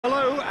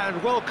Hello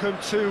and welcome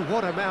to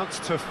what amounts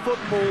to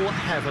football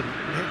heaven.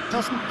 It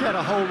doesn't get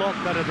a whole lot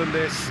better than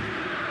this.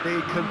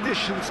 The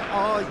conditions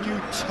are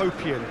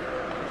utopian.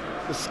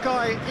 The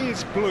sky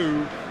is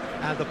blue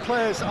and the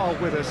players are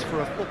with us for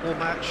a football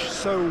match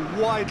so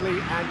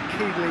widely and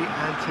keenly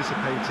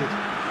anticipated.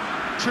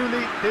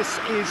 Truly, this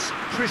is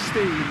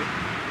pristine,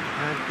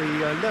 and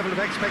the level of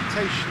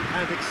expectation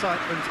and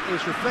excitement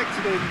is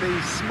reflected in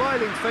the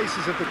smiling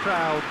faces of the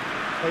crowd.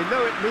 They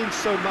know it means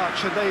so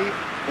much, and they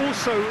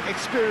also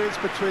experience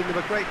between them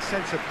a great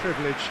sense of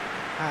privilege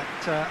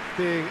at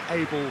being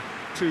able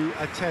to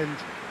attend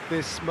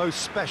this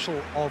most special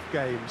of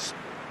games.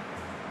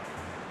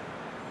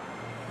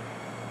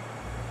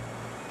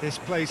 This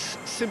place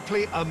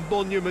simply a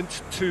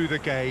monument to the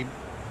game.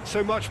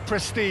 So much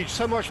prestige,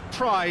 so much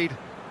pride,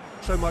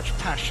 so much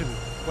passion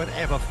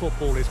whenever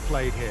football is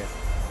played here.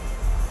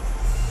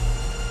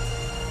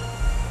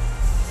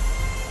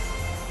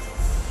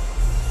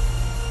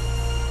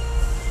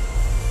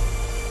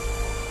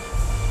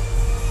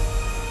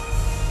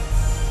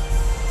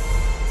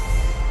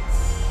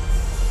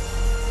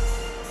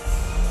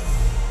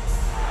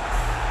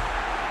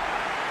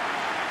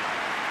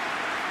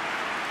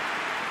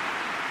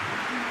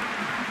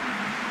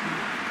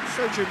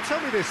 So, Jim, tell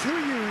me this, who are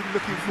you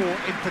looking for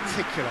in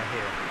particular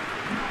here?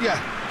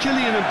 Yeah,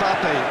 Kylian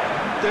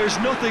Mbappe. There's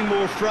nothing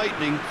more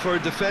frightening for a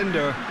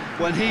defender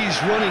when he's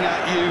running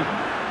at you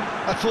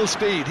at full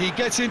speed. He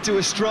gets into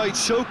a stride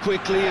so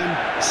quickly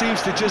and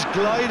seems to just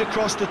glide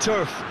across the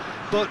turf.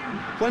 But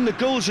when the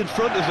goal's in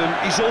front of him,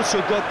 he's also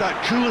got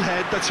that cool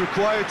head that's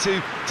required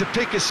to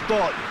pick a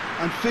spot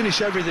and finish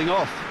everything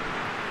off.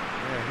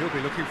 Yeah, he'll be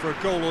looking for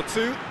a goal or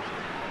two.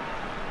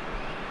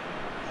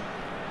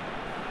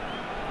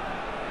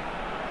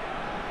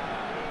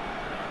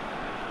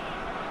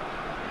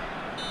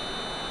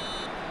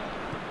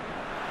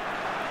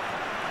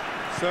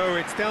 So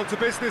it's down to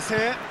business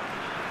here.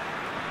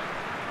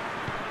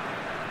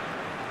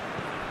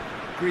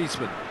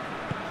 Griezmann.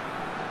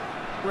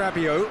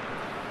 Rabiot.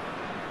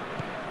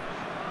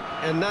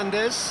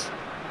 Hernandez.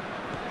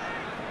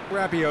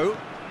 Rabiot.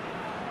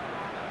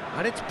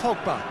 And it's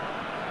Pogba.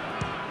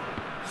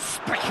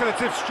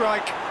 Speculative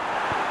strike.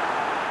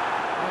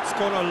 That's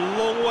gone a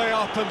long way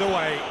up and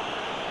away.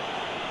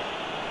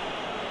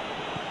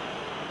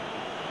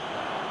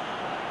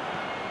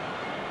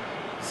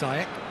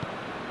 Ziyech.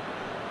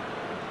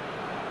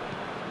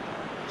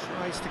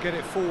 Tries to get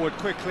it forward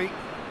quickly.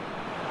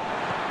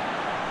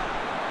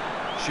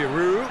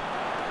 Giroud.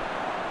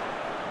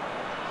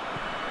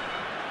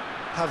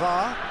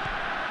 Pavard.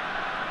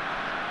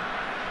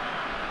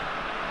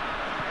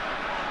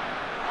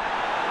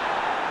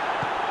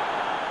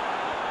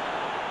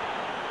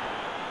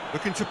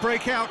 Looking to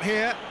break out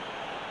here.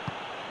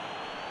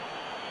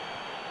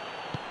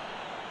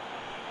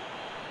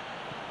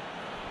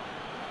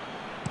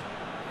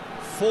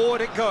 Forward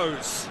it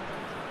goes.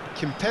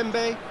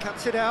 Kimpembe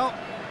cuts it out.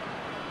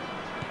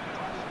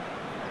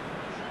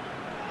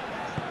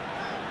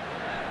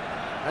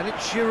 And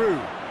it's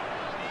Giroud.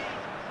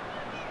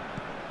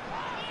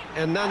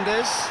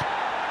 Hernandez.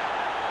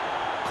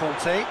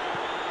 Conte.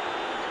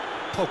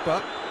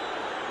 Pogba.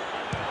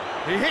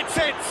 He hits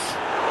it!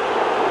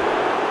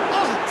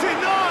 Oh,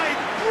 denied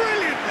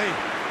brilliantly!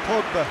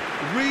 Pogba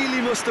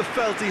really must have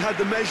felt he had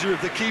the measure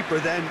of the keeper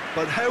then,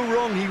 but how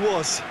wrong he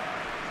was.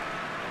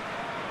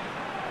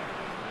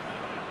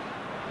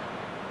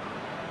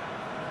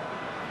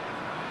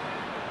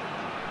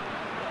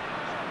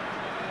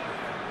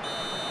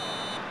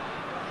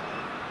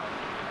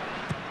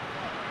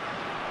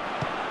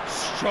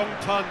 Strong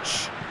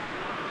punch.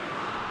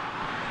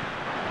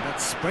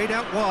 That's sprayed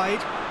out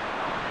wide.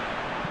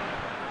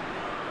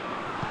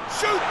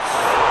 Shoots!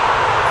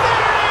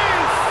 There it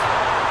is!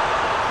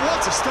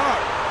 What a start,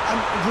 and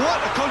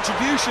what a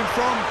contribution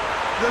from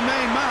the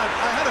main man.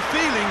 I had a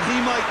feeling he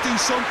might do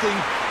something,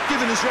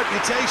 given his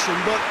reputation,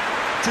 but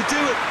to do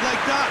it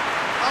like that,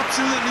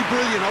 absolutely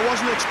brilliant. I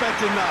wasn't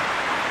expecting that.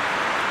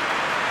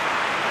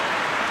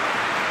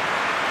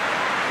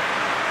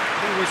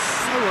 He was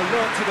so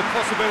alert to the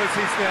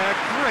possibilities there.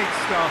 Great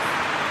stuff.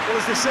 Well,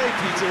 as they say,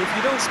 Peter, if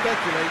you don't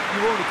speculate, you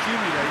won't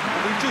accumulate.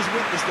 And we've just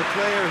witnessed a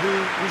player who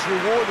was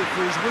rewarded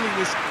for his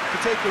willingness to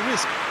take the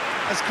risk,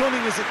 as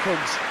cunning as it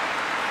comes.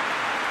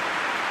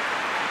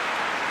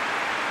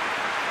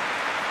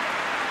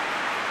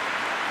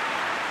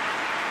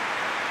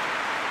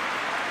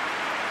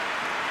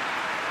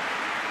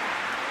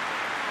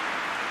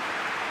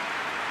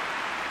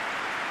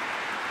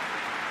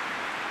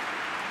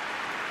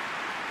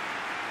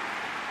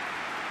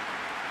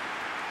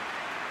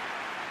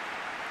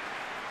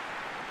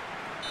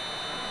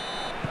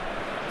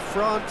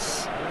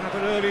 France have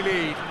an early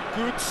lead.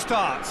 Good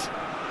start.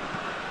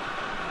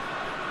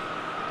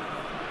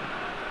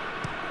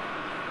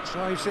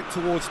 Drives it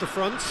towards the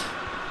front.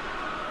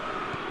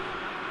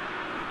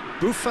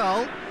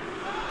 Buffal.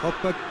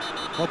 Pogba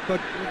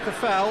with the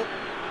foul.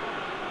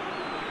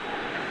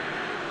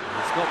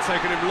 It's not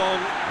taken him long,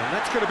 and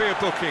that's going to be a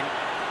booking.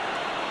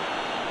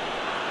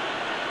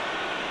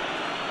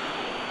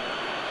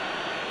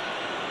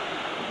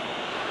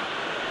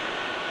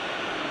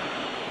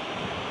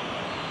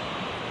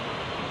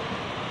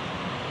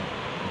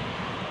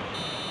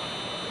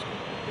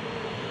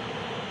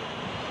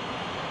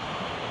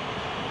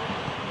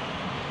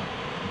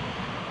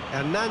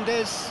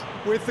 Hernandez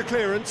with the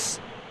clearance.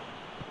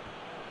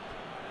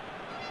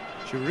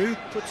 Giroud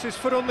puts his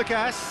foot on the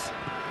gas.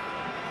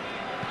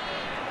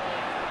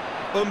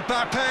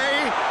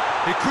 Mbappe,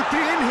 he could be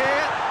in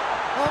here.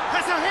 Oh,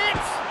 has a hit!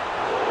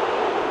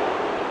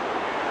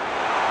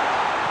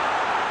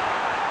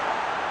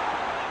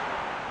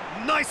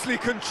 Nicely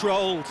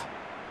controlled.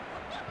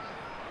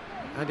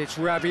 And it's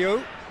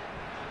Rabiot.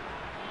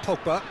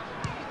 Pogba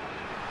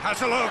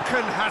has a look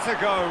and has a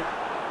go.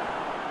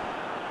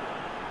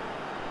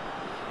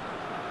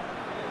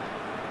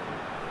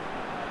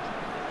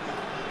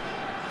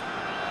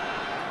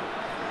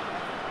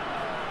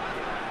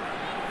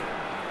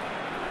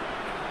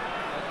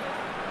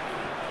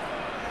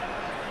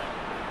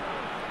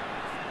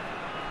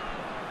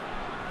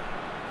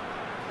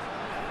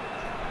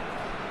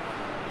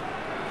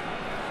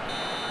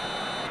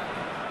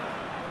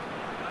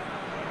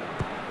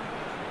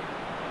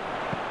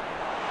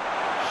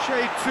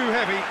 Shade too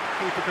heavy,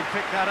 keeper can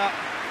pick that up.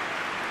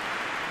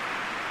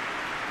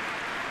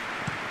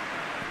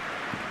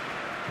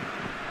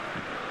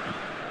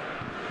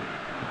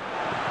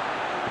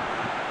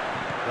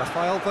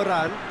 Rafael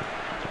Varane.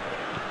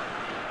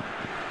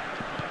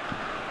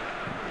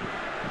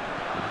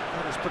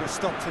 That has put a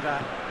stop to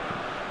that.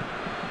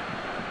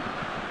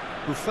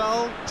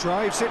 Buffal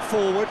drives it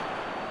forward.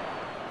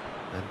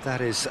 And that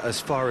is as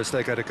far as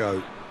they're going to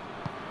go.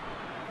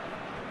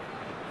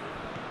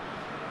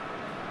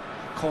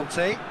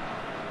 Conte,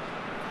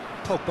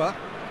 Pogba.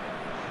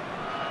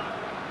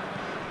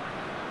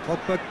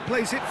 Pogba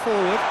plays it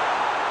forward.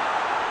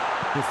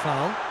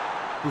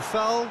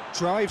 Buffal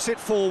drives it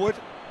forward.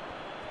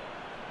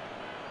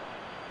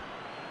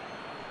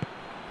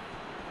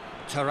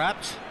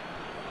 Tarat.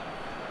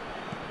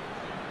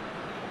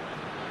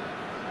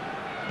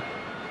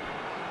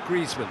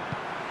 Griezmann.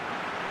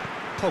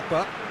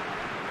 Pogba.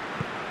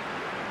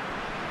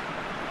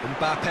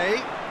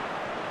 Mbappe.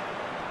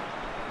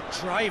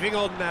 Driving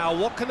on now,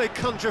 what can they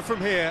conjure from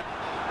here?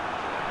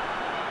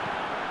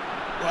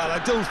 Well, I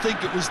don't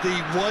think it was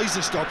the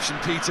wisest option,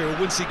 Peter,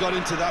 once he got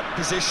into that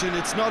position.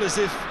 It's not as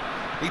if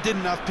he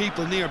didn't have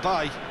people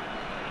nearby.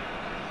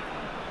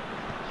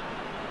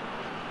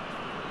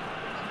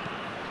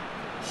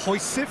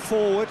 Hoists it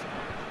forward.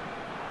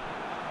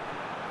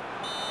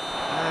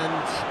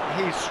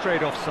 And he's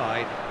straight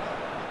offside.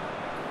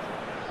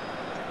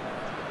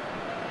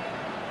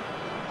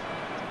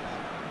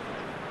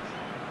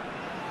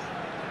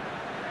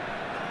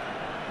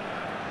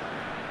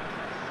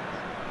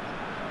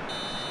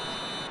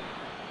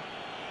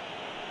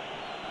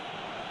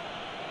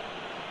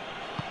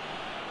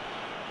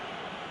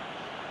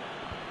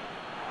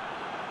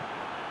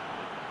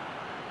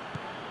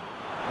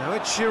 Now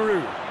it's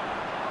Giroud.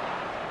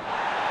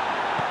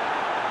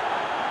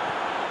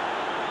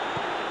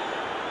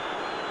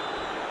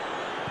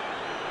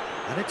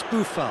 And it's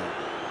Buffal.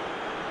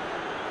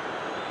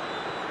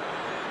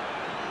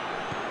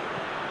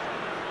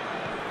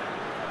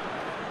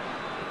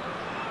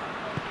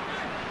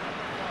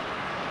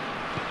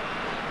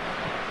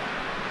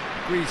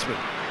 Griezmann.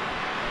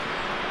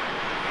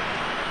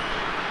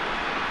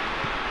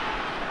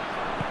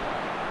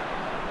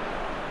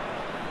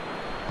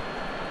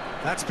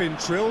 That's been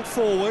drilled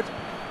forward.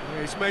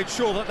 He's made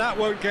sure that that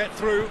won't get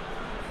through.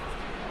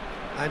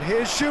 And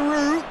here's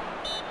Giroud.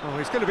 Oh,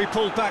 he's going to be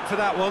pulled back for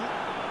that one.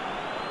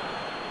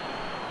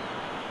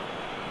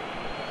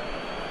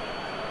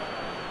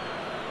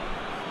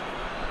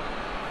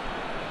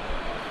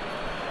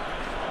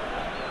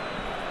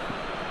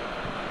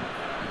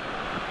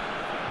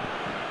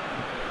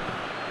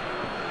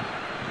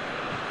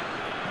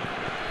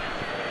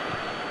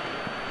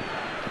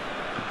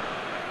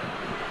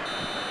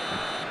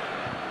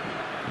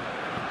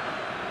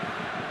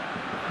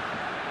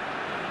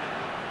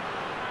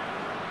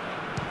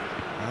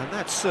 And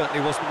that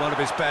certainly wasn't one of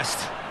his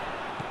best.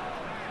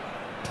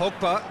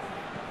 Pogba.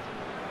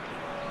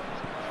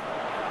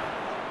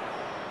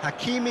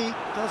 Hakimi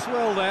does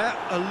well there,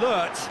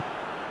 alert.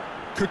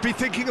 Could be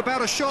thinking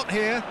about a shot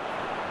here.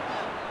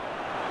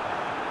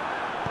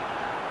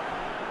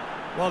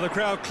 Well, the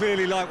crowd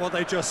clearly like what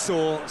they just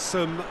saw.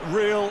 Some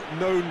real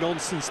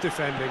no-nonsense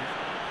defending.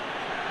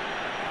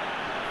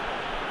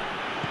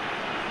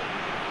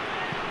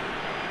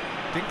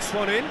 Dinks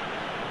one in.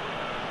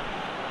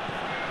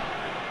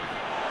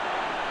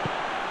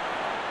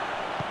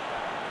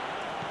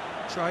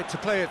 Tried to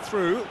play it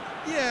through.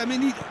 Yeah, I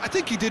mean, I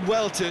think he did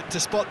well to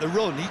spot the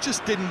run. He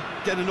just didn't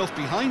get enough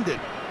behind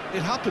it.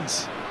 It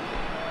happens.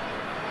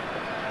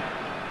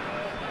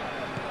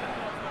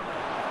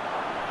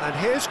 And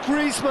here's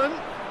Griezmann.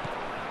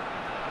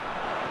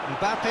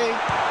 Mbappe.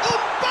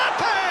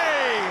 Mbappe!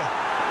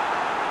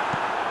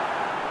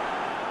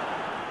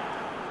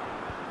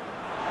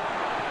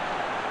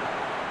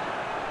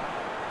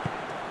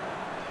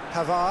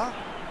 Pavard.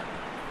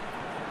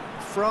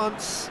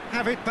 France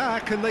have it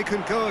back and they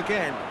can go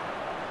again.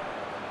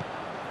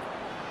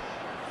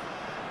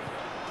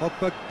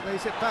 Pogba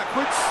plays it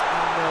backwards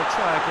and they'll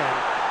try again.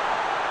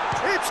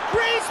 It's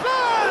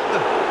Griezmann!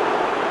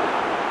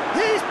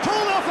 He's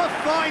pulled off a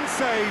fine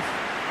save.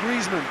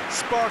 Griezmann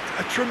sparked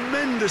a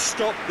tremendous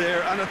stop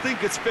there, and I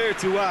think it's fair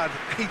to add,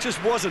 he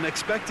just wasn't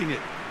expecting it.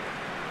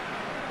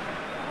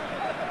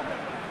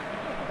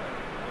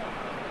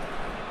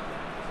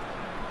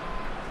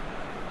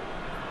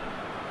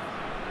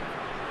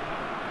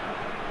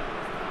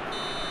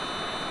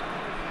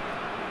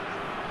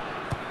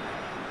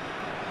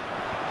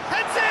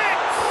 Heads it!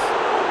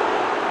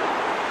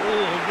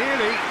 Oh,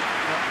 nearly,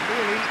 but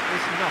nearly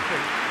is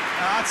nothing.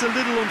 That's a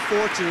little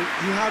unfortunate.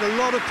 He had a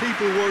lot of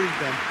people worried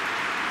then.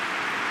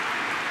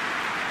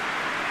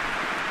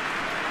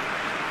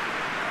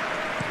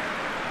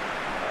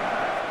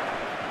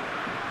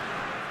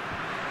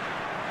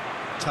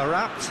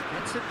 Taarabt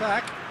gets it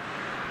back.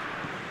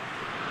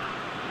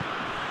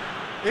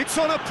 It's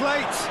on a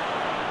plate.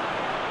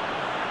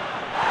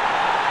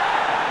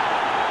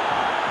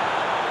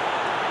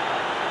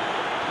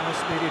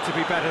 Just needed to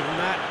be better than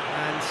that,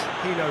 and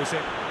he knows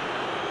it.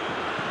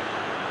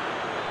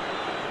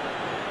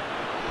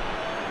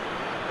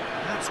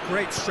 That's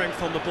great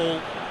strength on the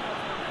ball.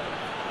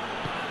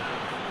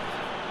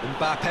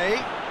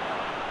 Mbappe.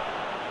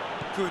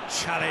 Good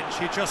challenge,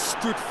 he just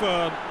stood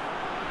firm.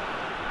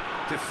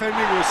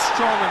 Defending was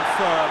strong and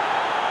firm.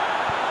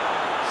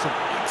 Some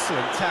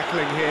excellent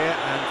tackling here,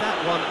 and that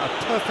one a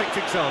perfect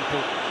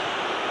example.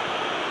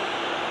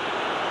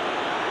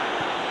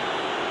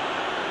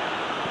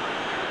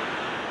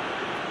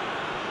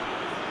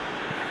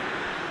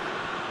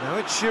 Now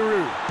it's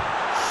Giroud.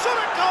 Shot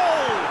at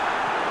goal!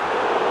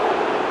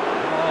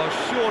 Oh,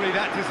 surely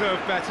that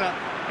deserved better.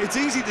 It's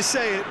easy to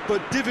say it,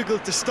 but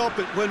difficult to stop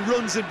it when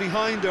runs in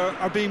behind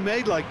are being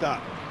made like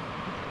that.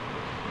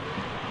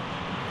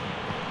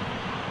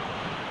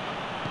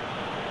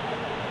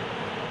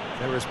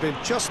 There has been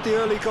just the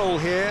early goal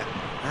here,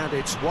 and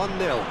it's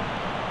 1-0.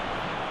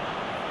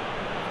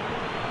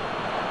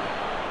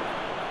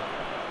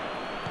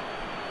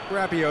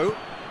 Rabiot.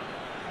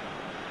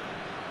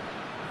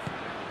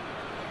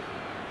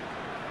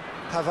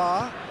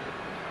 Pavard.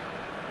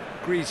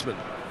 Griezmann.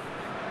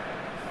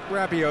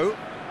 Rabiot.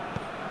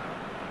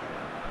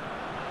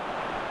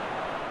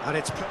 And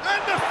it's...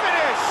 And the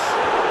finish!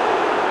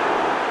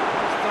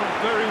 He's done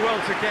very well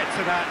to get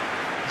to that.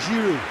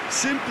 Giroud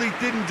simply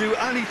didn't do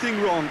anything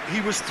wrong.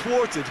 He was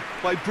thwarted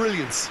by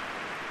brilliance.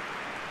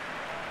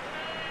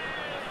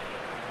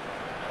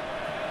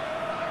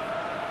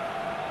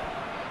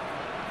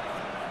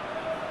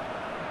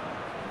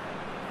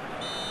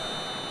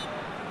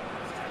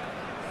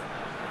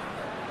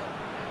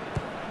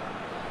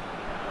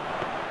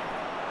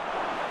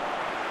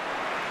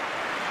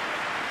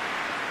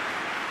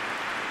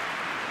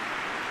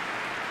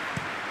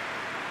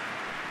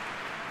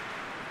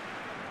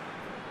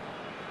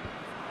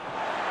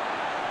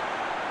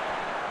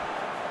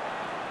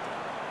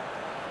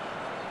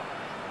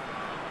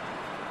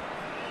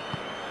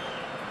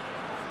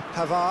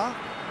 Pavard.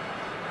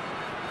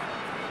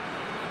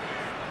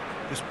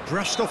 Just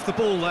brushed off the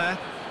ball there.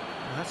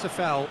 That's a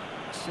foul.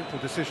 Simple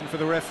decision for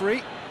the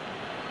referee.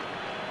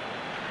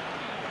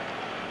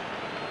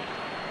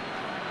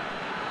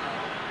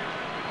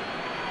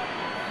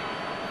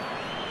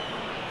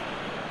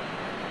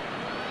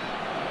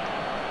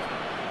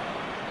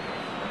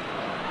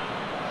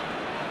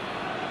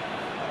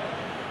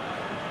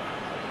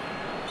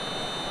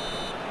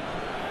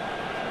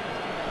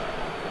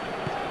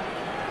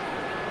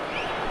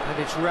 And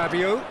it's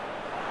Rabiot.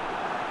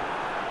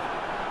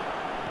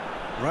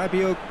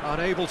 Rabiot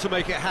unable to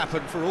make it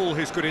happen for all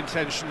his good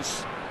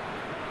intentions.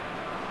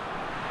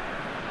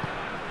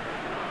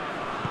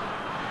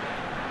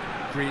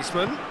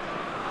 Griezmann.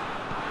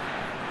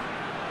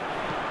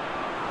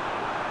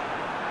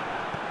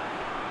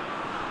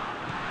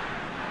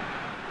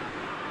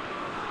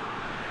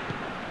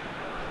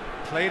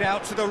 Played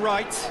out to the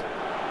right.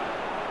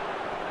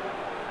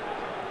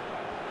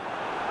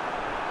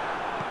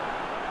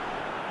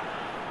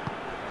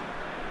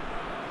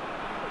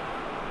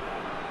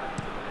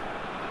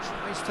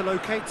 Tries to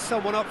locate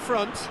someone up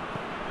front.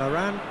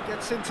 Varane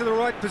gets into the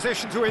right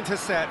position to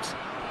intercept.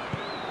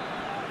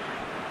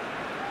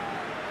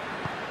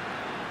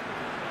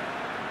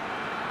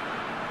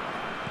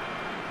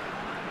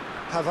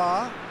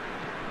 Pavard.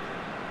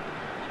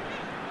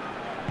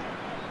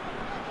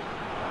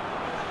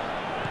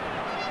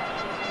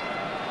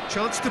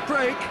 Chance to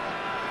break.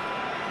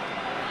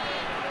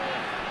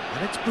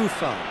 And it's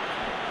Buffon.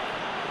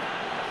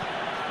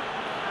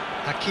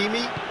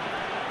 Hakimi.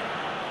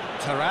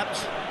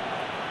 Taarabt.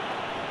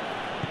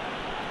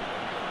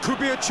 Could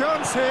be a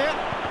chance here.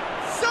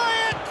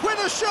 Ziyech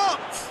with a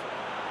shot!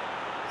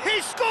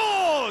 He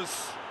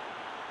scores!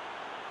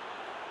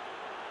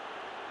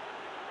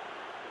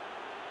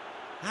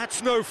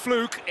 That's no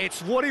fluke,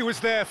 it's what he was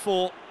there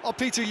for. Oh,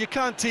 Peter, you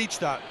can't teach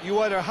that. You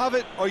either have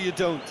it or you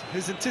don't.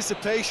 His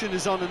anticipation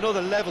is on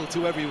another level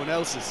to everyone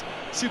else's.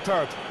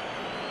 Superb.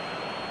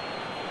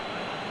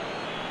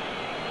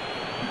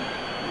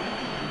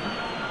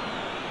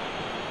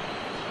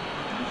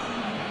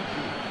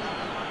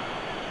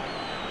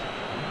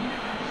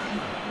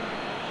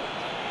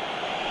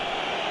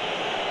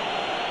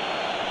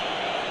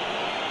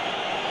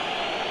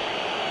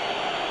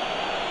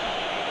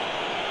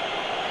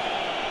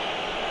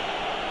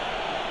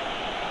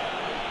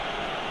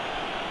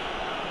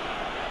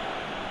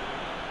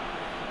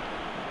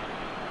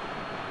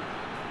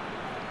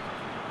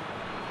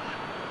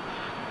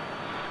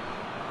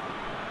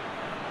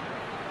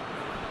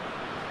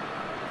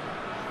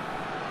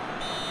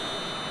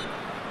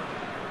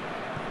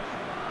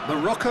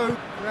 Morocco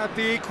grabbed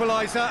the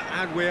equaliser,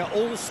 and we're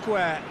all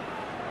square.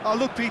 Oh,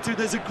 look, Peter,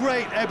 there's a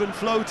great ebb and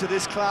flow to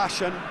this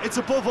clash, and it's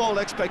above all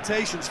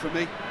expectations for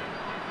me. And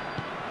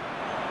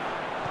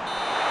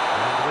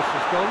the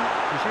whistle's gone,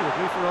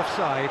 presumably for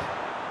offside.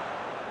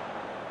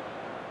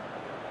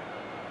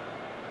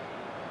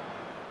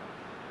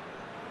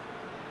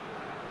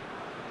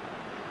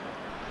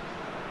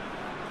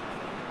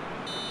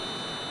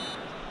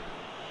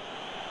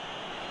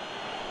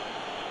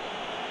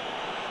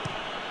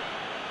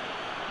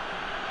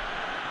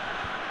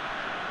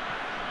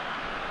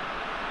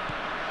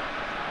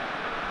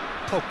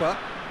 Pogba.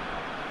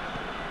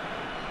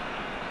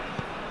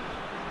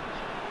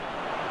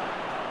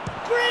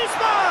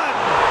 Griezmann!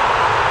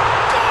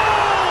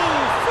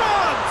 Goal!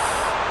 France!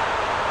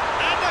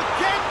 And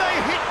again they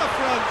hit the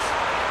front.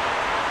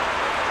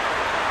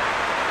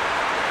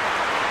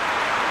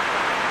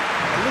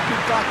 Now,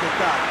 looking back at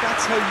that,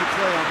 that's how you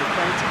play on the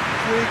counter.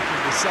 Quick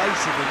and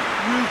decisive and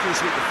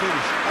ruthless with the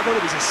finish. I thought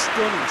it was a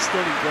stunning,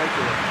 stunning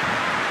breakaway.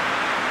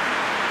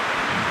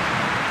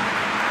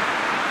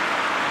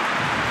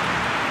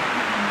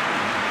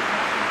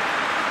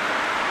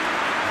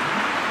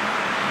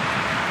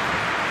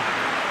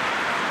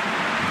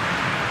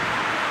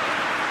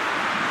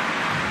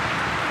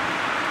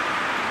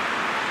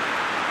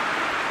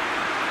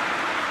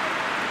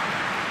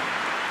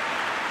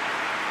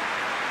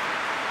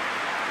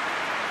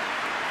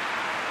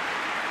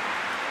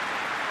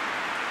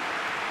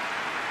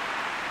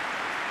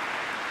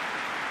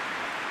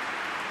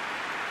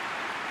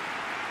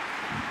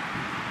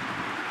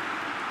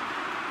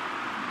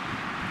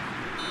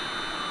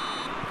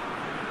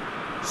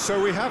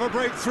 So we have a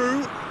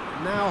breakthrough.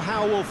 Now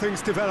how will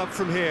things develop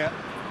from here?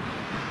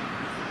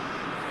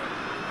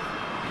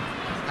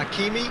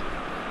 Hakimi.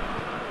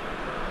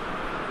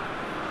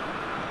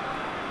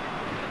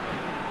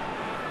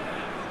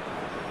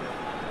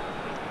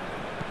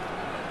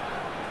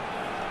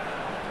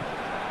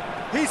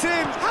 He's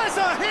in, has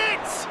a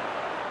hit!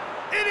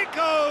 In it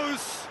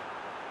goes!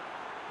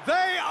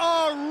 They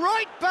are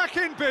right back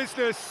in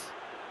business.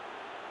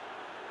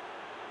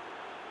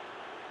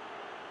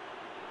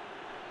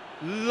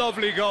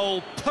 Lovely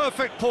goal,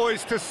 perfect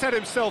poise to set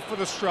himself for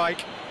the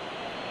strike.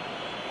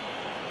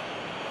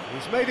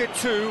 He's made it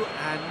two,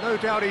 and no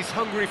doubt he's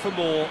hungry for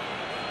more.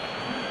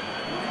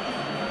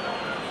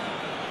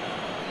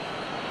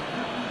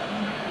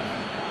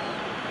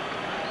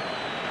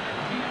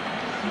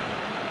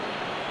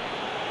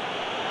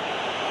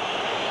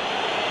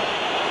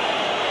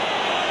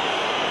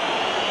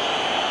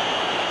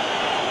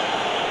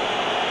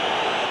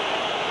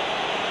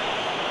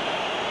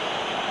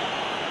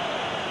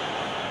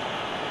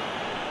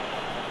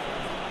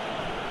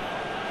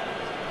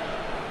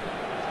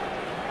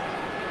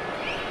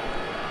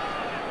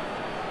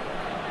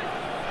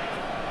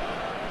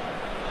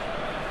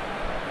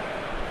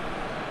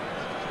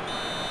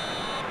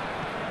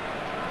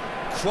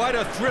 Quite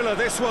a thriller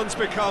this one's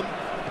become.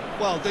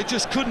 Well, they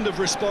just couldn't have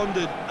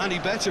responded any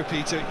better,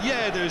 Peter.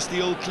 Yeah, there's the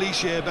old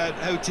cliche about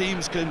how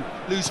teams can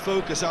lose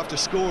focus after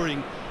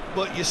scoring,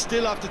 but you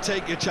still have to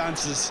take your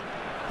chances.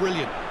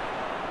 Brilliant.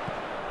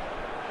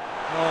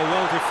 Oh,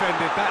 well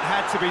defended, that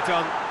had to be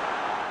done.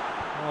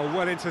 Oh,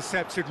 well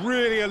intercepted,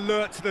 really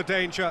alert to the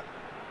danger.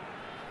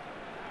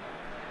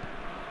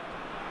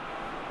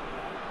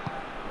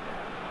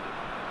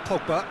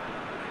 Pogba.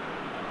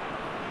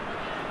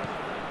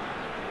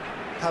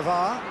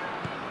 Pavard.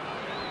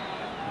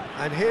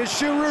 And here's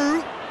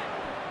Giroud.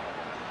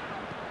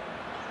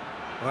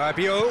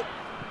 Rabiot.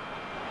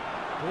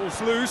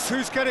 Ball's loose,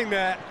 who's getting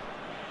there?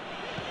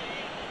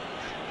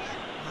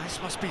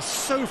 This must be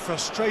so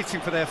frustrating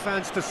for their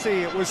fans to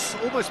see. It was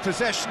almost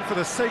possession for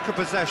the sake of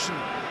possession.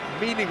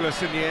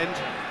 Meaningless in the end.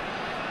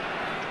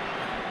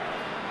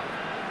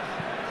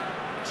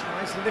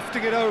 Tries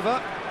lifting it over.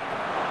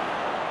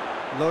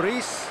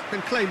 Lloris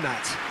can claim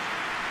that.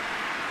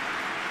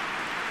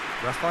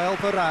 Rafael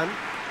Varane.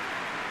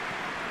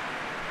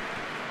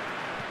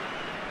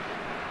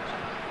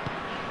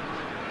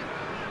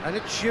 And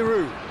it's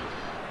Giroud.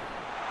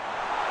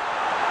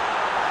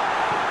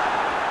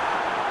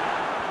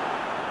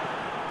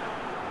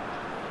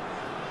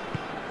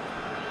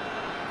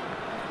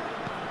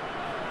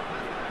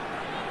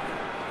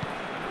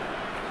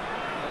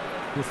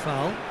 Good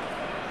foul.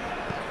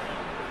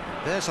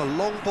 There's a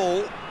long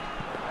ball.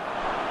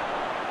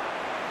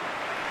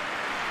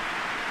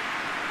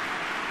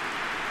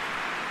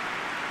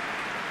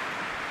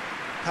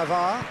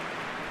 Pavard.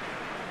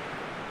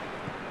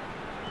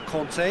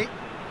 Conte.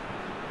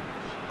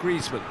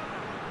 Griezmann.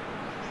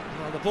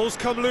 Well, the ball's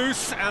come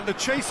loose and the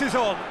chase is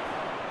on.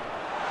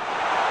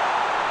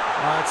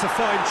 It's a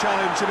fine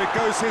challenge and it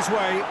goes his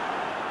way.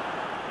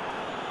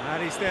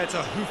 And he's there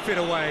to hoof it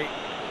away.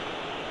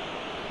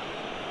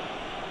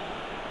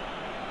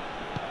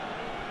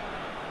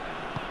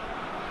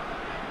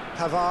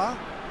 Pavard.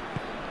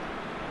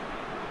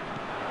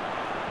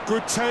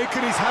 Good take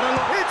and he's had a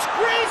look. It's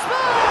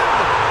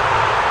Griezmann!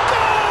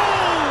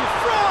 Goal!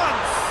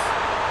 France!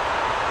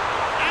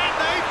 And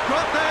they've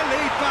got their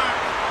lead back.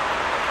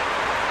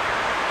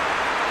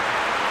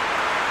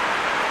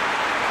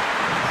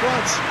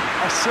 France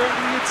are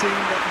certainly a team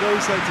that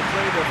knows how to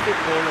play their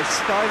football as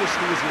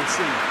stylishly as we'll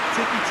see.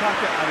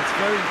 Tiki-taka at its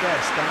very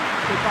best, and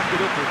they back it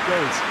up with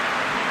goals.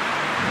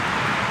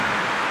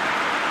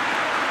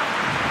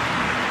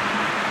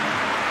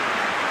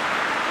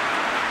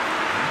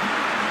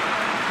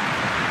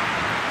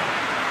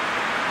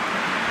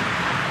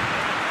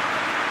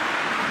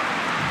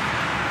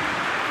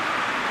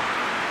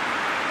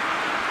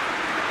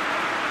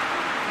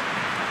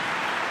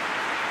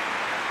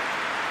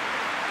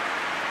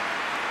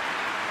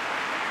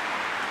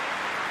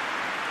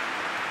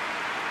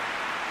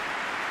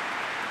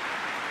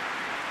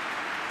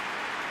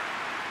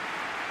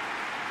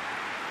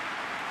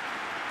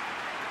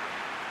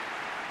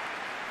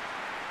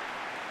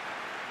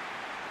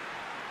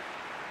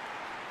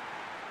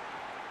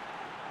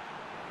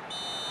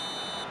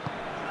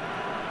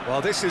 Well,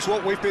 this is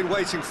what we've been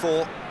waiting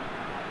for.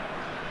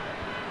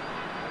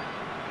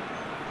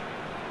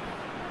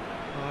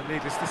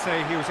 Needless to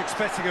say, he was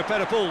expecting a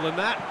better ball than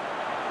that.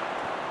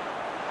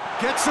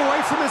 Gets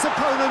away from his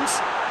opponents.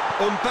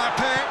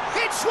 Mbappe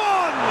hits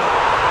one!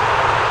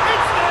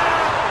 It's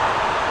there!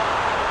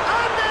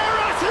 And they're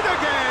at it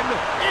again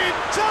in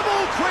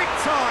double quick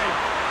time.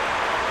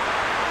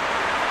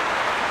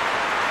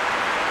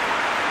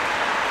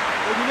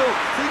 Well, you know,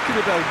 thinking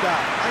about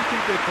that, I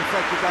think they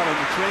perfected that on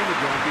the training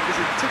ground because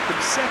it took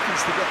them seconds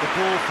to get the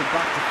ball from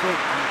back to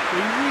front. And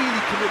they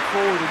really commit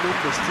forward in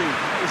numbers too.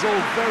 It was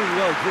all very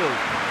well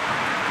drilled.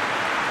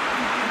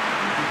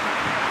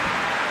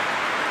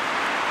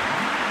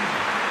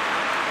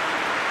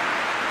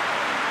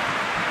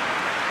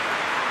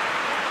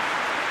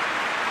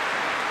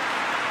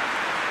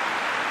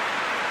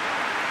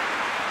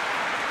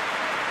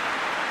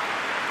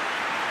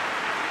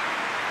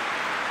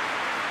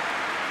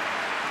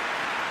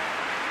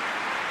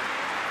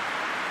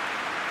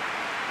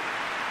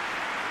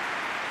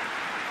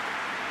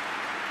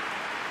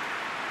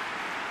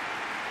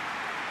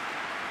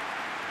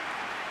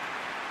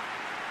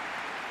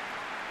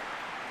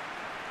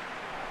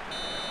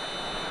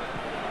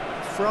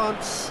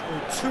 France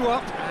 2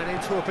 up and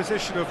into a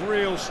position of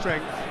real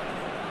strength.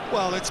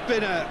 Well, it's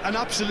been an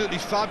absolutely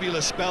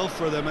fabulous spell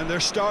for them, and they're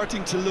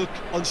starting to look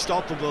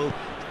unstoppable.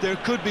 There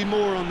could be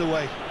more on the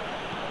way.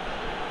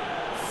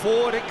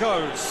 Forward it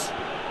goes.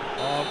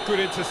 Oh, good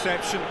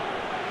interception.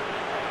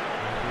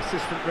 The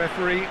assistant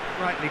referee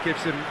rightly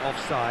gives him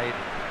offside.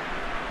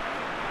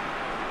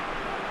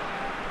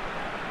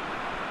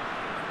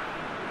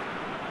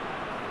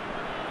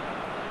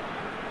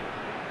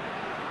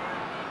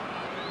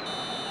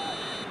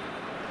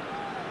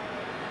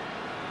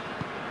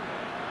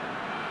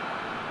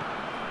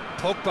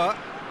 Pogba.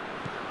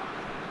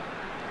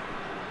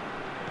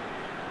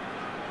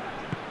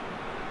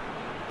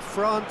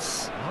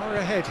 France are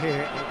ahead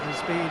here. It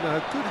has been a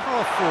good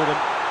half for them.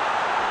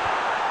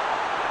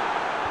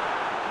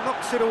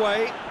 Knocks it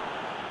away.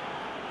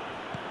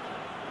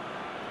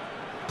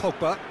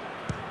 Pogba.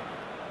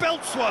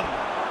 Belts one.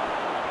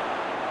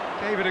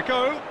 Gave it a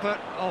go, but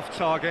off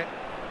target.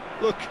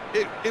 Look,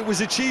 it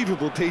was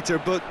achievable, Peter,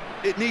 but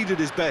it needed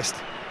his best.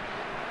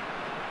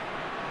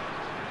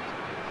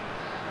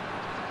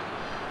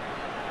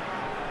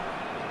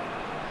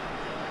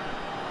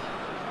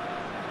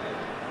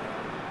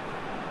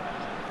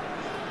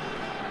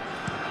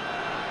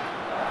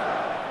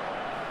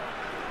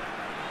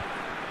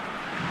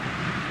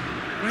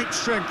 Great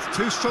strength,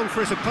 too strong for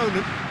his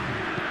opponent.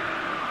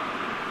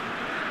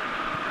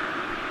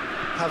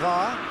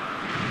 Pavard.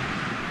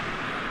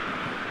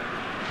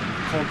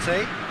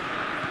 Conte.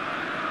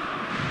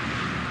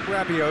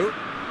 Rabiot.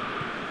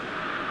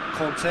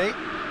 Conte.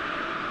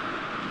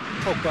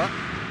 Pogba.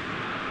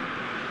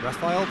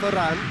 Raphael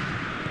Varane.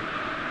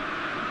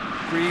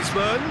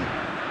 Griezmann.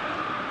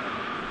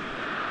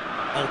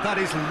 Oh, that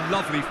is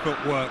lovely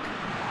footwork.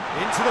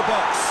 Into the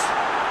box.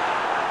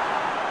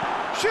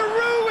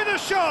 Giroud with a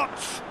shot!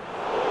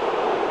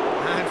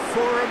 And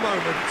for a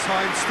moment,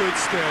 time stood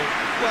still.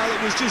 Well,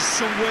 it was just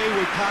some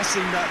wayward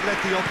passing that let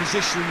the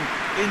opposition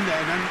in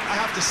then, and I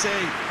have to say,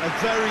 a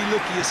very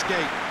lucky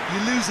escape. You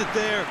lose it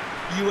there,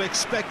 you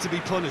expect to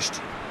be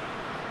punished.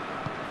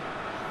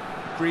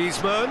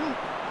 Griezmann.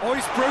 Oh,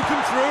 he's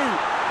broken through.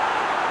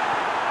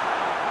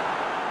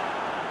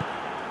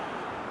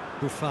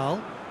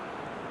 Buffal.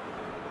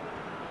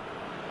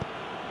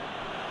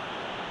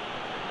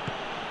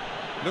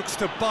 Looks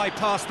to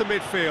bypass the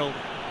midfield.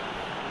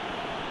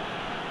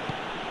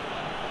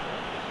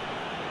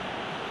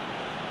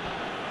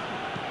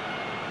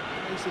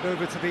 Moves it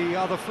over to the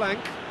other flank.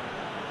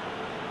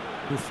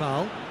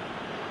 Buffal.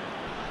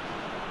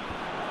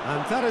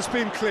 And that has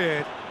been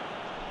cleared.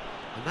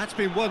 And that's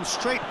been won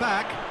straight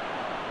back.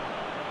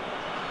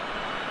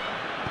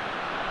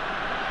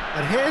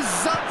 And here's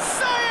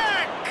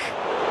Zayek!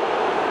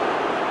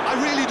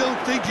 I really don't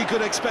think you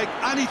could expect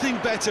anything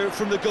better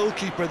from the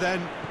goalkeeper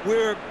then.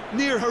 We're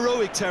near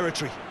heroic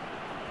territory.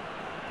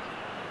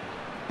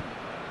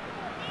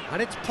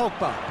 And it's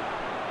Pogba.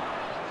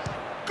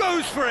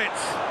 Goes for it!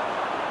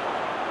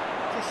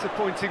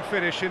 Disappointing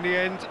finish in the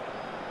end.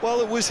 Well,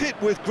 it was hit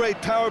with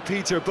great power,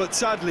 Peter, but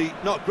sadly,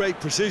 not great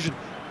precision.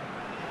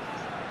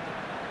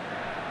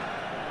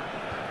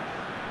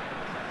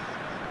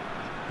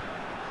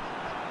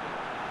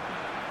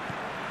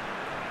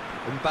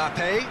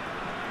 Mbappe.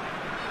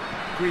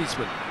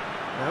 Griezmann.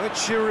 Now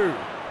it's Giroud.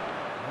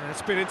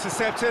 It's been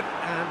intercepted,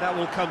 and that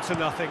will come to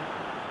nothing.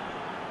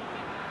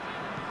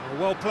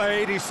 Well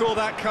played, he saw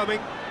that coming.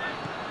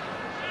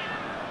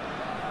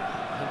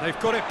 And they've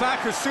got it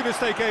back as soon as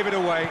they gave it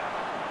away.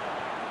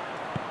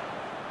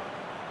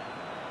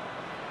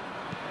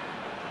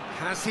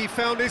 Has he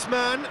found his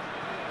man?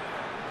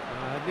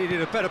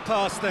 Needed a better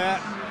pass there.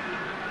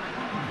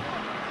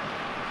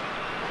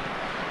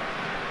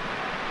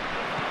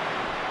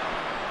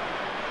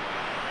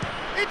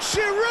 It's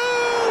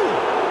Giroud!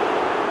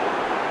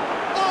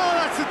 Oh,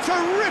 that's a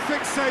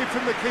terrific save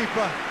from the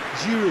keeper.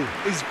 Giroud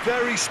is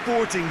very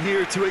sporting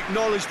here to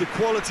acknowledge the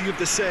quality of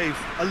the save.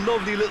 A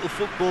lovely little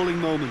footballing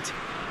moment.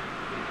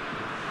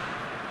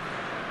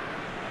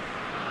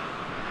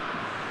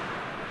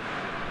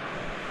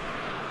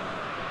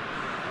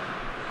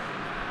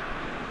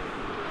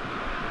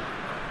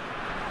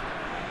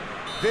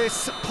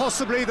 This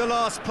possibly the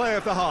last play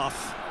of the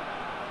half.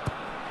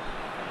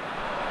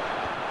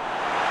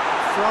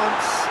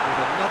 France with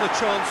another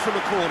chance from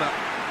a corner.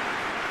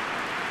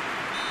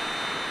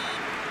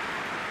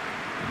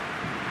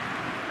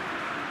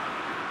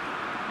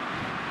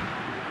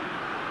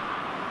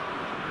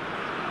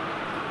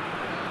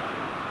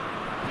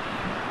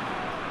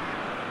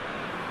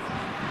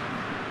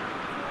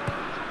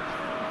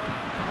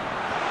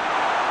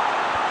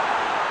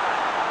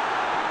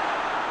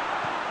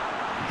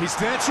 He's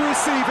there to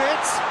receive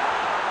it.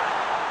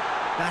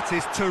 That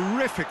is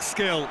terrific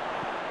skill.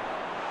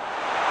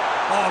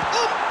 Oh,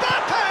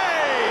 Mbappe!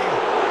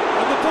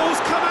 And the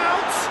ball's come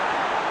out.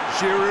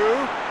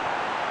 Giroud.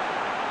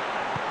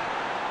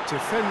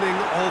 Defending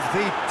of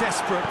the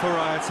desperate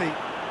variety.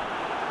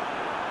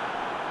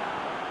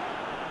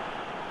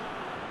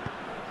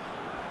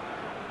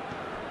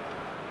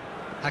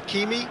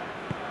 Hakimi.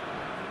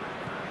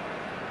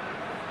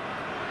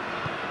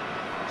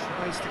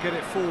 Tries to get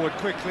it forward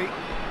quickly.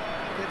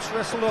 Gets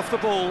wrestled off the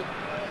ball.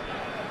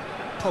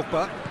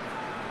 Pogba.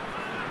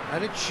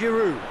 And it's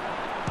Giroud.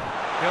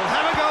 He'll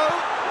have a go.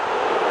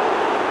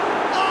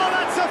 Oh,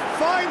 that's a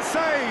fine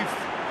save.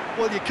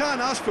 Well, you can't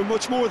ask for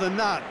much more than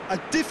that. A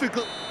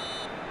difficult...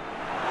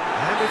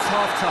 And it's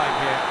half-time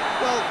here.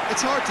 Well,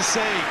 it's hard to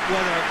say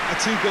whether a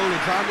two-goal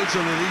advantage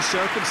under these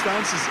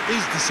circumstances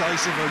is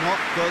decisive or not,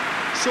 but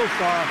so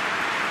far,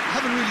 I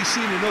haven't really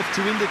seen enough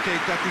to indicate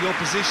that the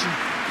opposition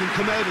can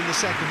come out in the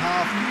second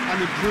half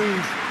and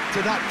improve to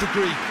that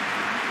degree.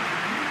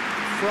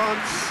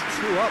 France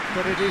 2 up,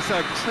 but it is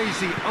a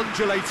crazy,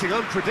 undulating,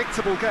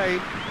 unpredictable game.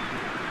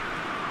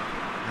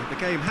 And the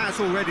game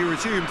has already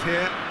resumed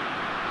here.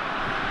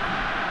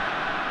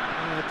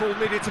 The ball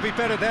needed to be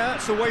better there,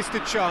 it's a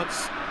wasted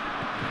chance.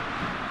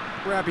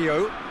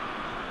 Rabiot.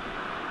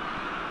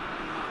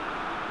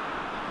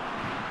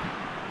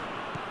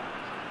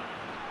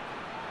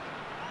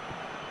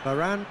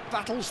 Varane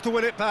battles to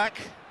win it back.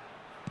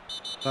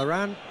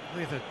 Varane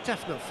with a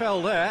definite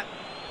foul there.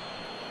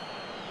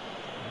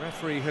 The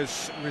referee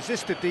has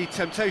resisted the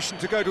temptation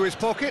to go to his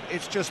pocket.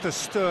 It's just a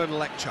stern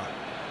lecture.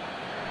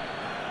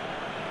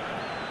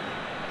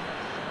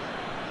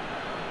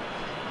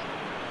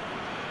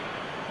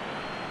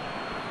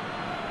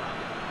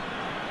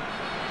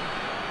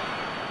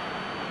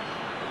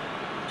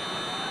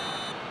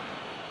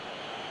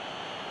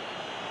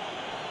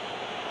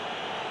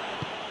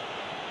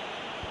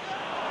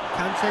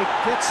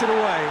 Kante gets it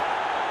away.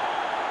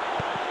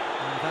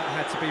 And that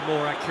had to be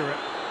more accurate.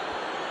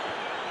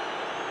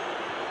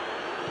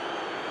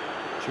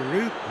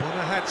 Giroud won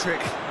a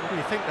hat-trick. What do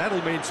you think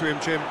that'll mean to him,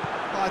 Jim?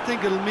 I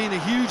think it'll mean a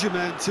huge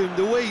amount to him.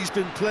 The way he's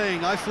been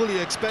playing, I fully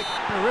expect...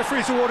 The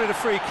referee's awarded a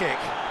free kick.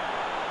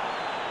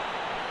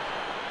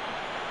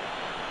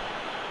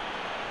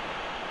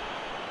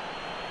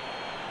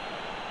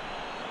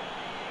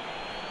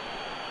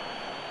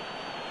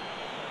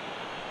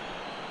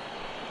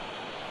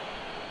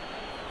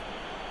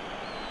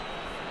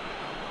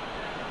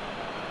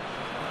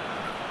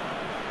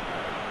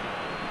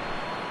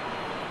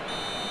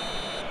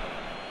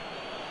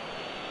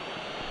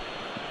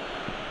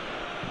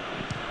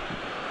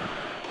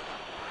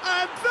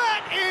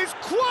 Is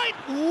quite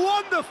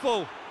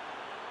wonderful,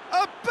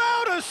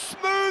 about as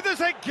smooth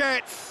as it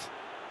gets,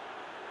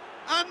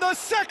 and the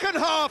second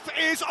half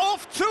is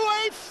off to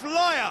a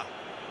flyer,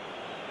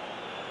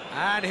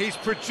 and he's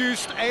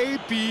produced a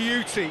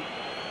beauty.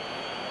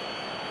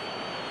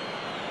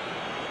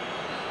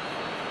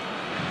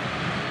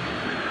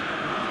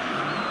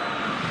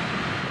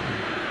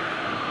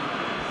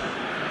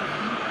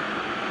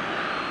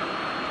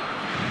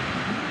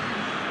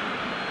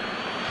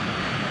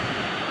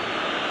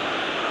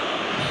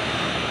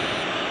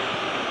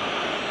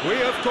 We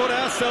have got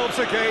ourselves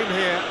a game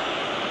here.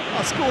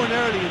 Well, scoring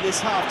early in this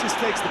half just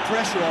takes the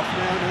pressure off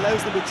now and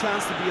allows them a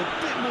chance to be a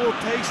bit more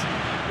patient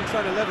and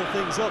try to level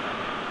things up.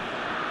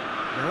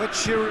 Now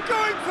it's Giroud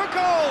going for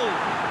goal.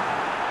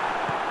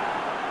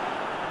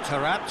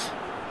 Tarat.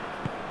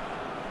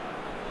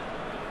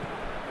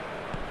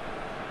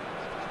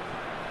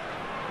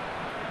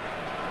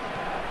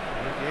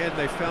 At the end,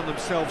 they found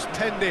themselves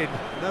penned in,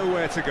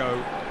 nowhere to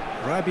go.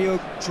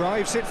 Rabiot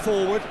drives it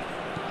forward.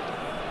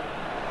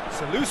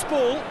 It's a loose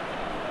ball.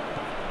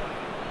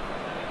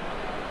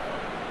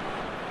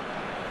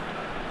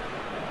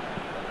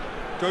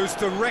 Goes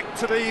direct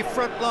to the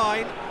front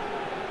line.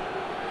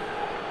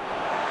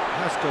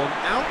 Has gone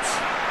out.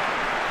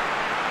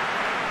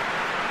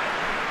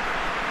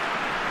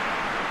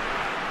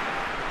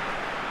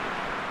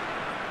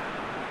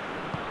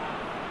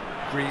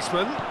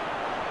 Griezmann.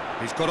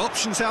 He's got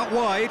options out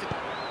wide.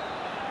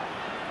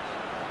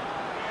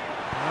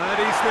 And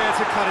he's there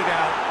to cut it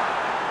out.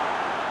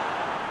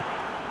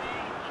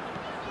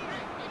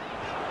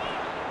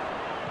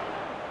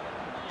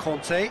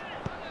 Conte.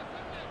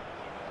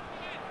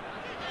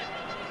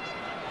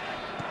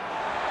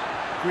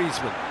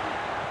 Griezmann.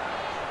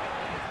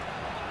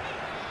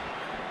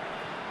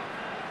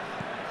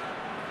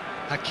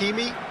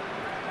 Hakimi.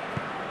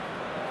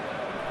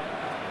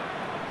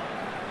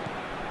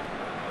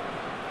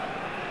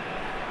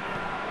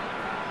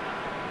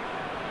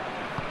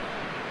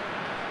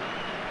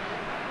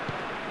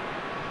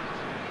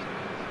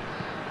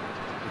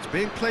 It's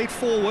being played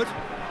forward.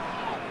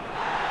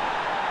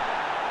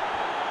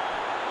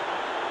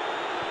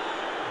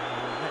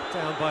 Let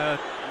down by a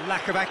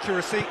lack of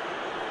accuracy.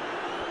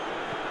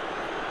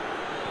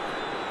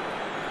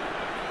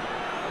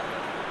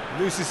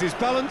 Loses his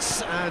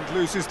balance and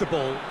loses the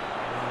ball.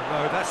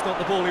 No, that's not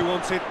the ball he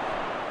wanted.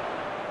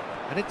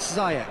 And it's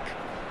Ziyech.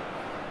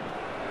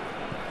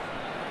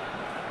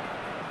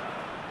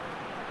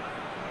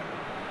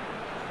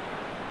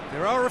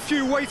 There are a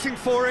few waiting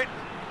for it.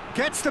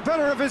 Gets the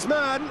better of his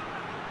man.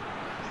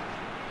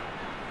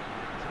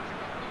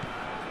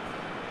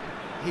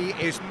 He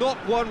is not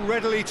one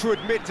readily to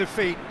admit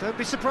defeat. Don't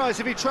be surprised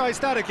if he tries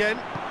that again.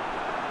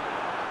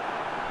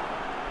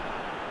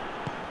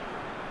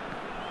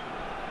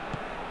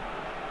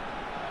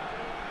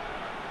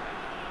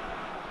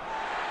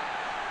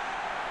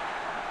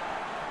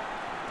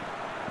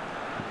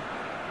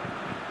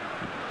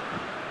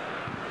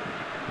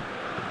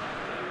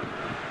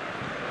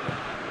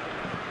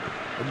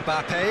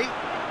 Mbappe.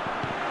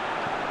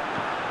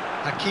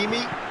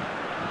 Hakimi.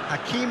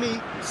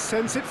 Hakimi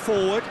sends it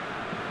forward.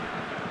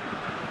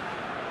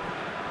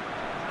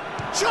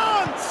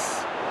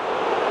 Chance!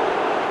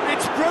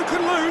 It's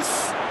broken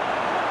loose.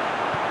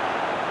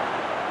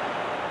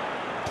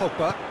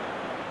 Pogba.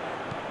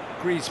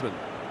 Griezmann.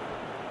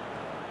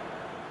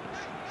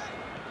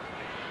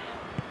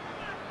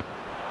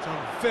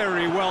 Done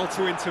very well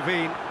to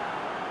intervene.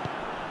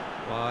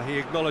 Well, he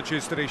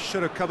acknowledges that he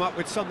should have come up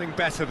with something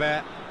better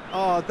there.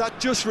 Oh, that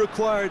just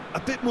required a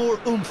bit more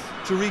oomph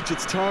to reach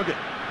its target.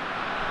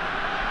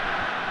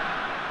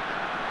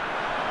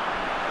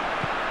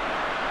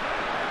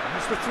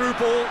 There's the through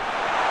ball.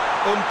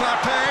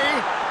 Mbappe.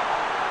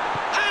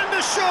 And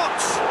the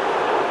shot!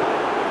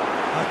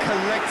 A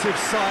collective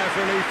sigh of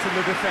relief from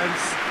the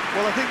defence.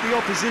 Well, I think the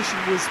opposition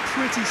was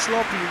pretty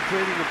sloppy in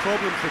creating a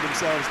problem for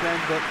themselves then,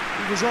 but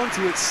he was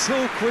onto it so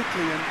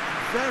quickly and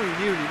very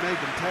nearly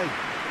made them pay.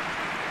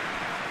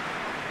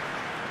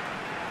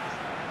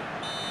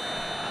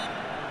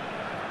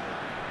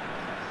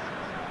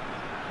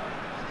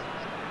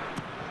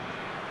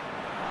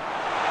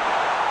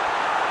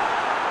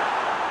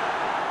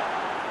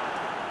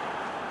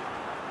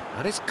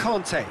 And it's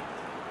Conte.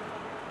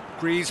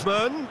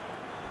 Griezmann.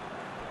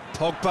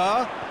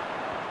 Pogba.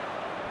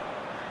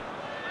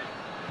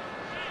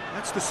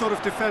 That's the sort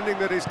of defending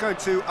that is going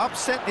to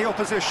upset the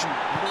opposition.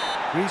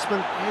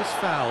 Griezmann is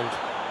fouled.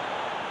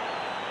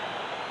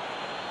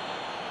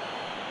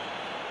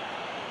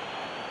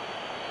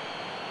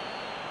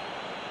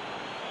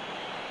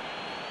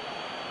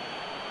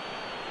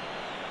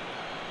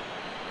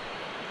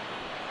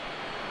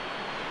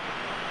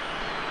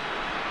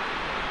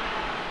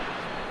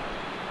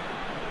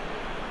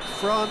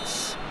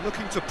 France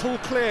looking to pull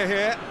clear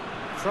here.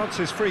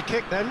 France's free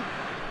kick then.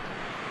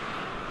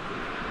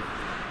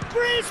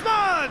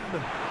 Griezmann!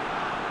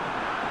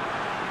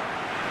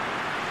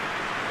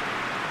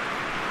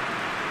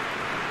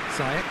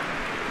 Ziyech.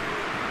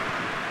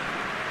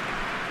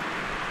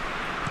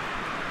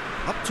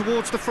 Up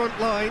towards the front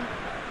line.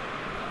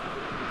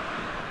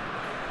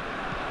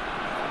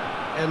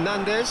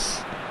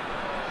 Hernandez.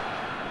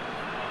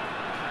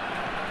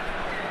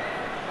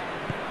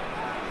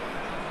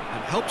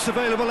 Help's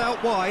available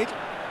out wide.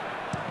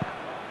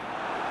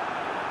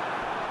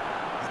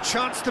 A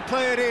chance to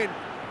play it in.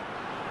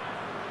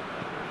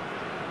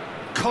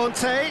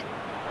 Conte.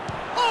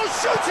 Oh,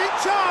 shooting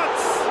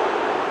chance!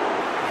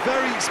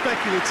 Very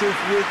speculative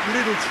with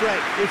little threat,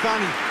 if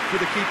any, for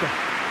the keeper.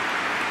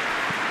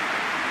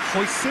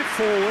 Hoists it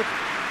forward.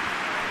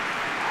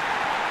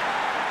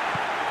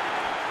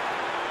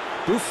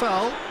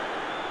 Buffal.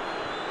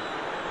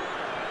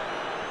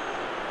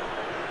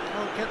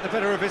 Can't get the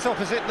better of his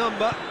opposite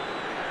number.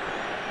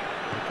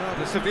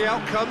 Regardless of the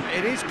outcome,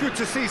 it is good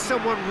to see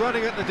someone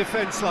running at the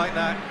defence like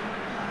that.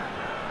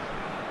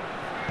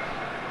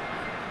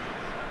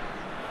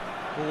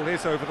 Ball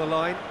is over the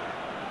line.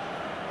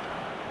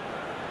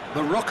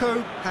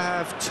 Morocco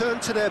have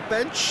turned to their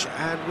bench,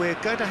 and we're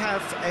going to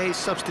have a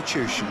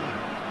substitution.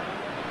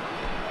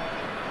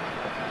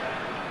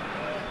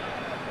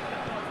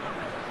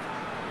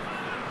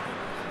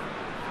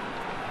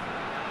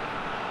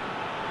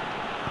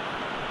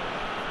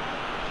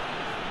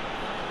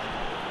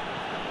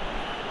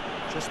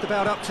 Just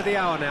about up to the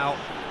hour now.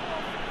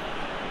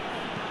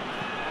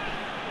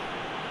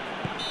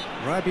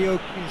 Rabiot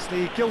is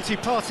the guilty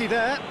party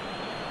there.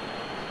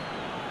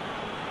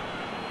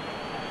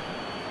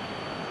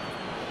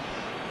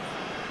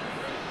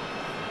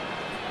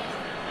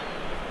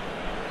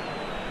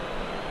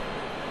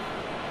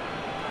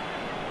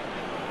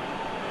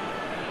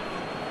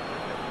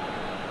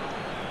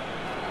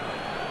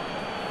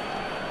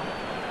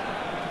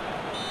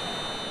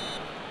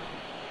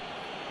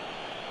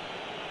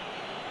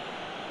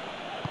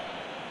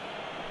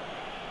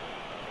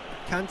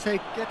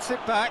 Kante gets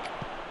it back.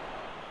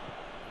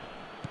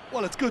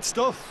 Well, it's good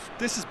stuff.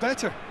 This is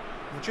better.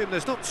 Well, Jim,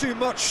 there's not too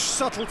much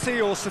subtlety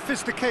or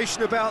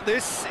sophistication about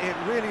this. It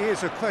really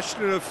is a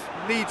question of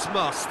needs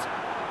must.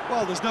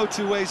 Well, there's no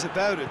two ways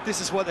about it.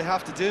 This is what they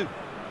have to do.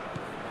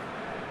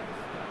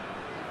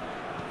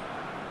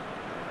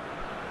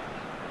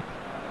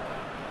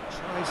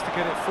 Tries to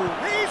get it forward.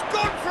 He's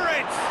gone for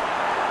it!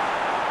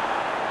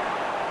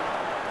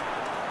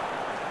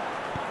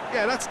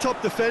 Yeah, that's top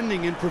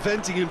defending and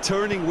preventing him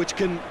turning, which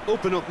can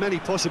open up many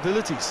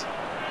possibilities.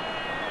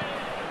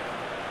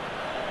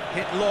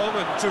 Hit long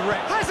and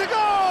direct. Has a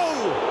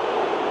goal!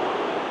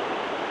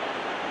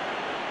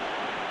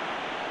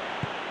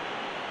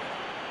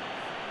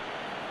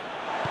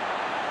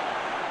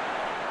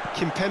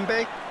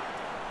 Kimpembe.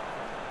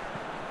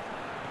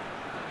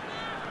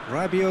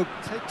 Rabiot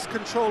takes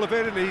control of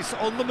it and he's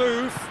on the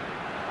move.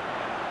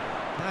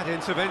 That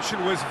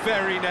intervention was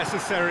very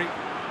necessary.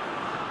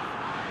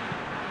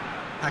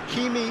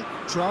 Hakimi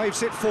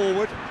drives it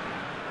forward.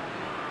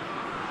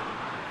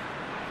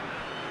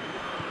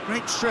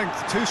 Great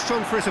strength, too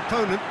strong for his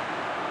opponent.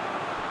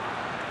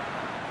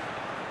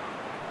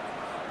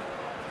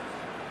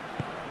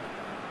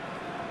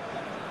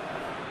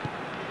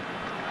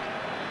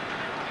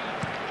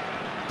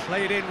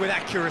 Played in with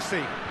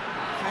accuracy.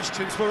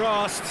 Questions were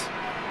asked,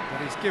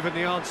 but he's given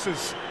the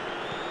answers.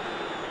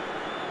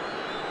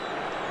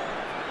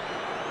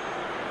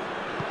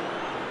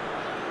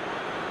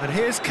 And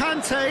here's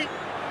Kante.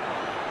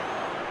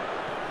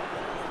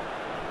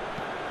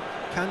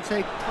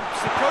 Kante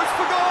pumps the post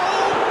for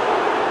goal!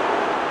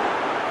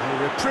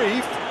 A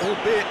reprieve,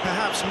 albeit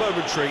perhaps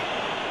momentary.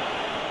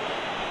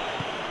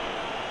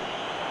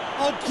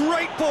 Oh,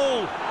 great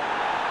ball!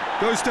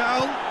 Goes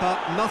down, but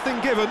nothing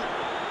given.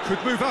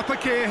 Could move up a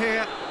gear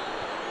here.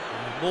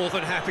 More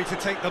than happy to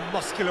take the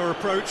muscular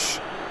approach.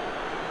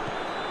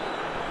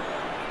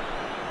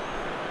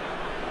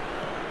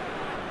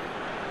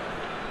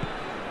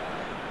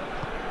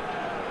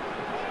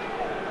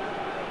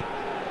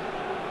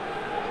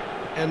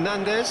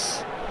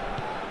 Hernandez.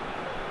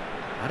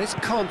 And it's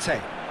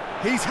Kante.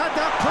 He's had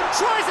that put,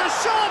 tries a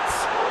shot!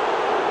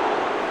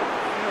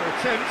 Fair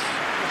attempt,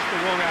 just the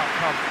wrong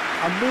outcome.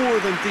 A more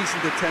than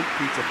decent attempt,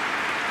 Peter.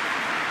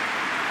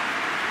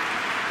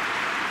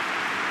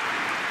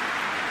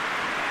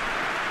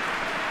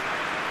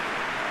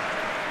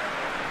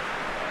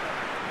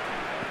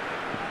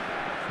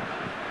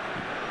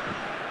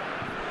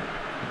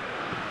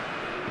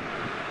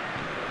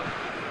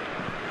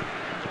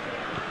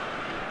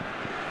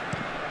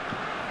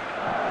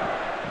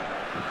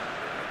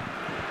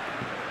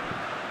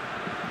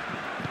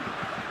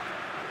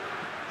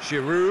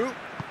 Giroud.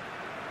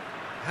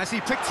 Has he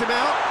picked him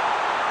out?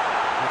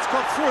 It's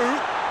got through.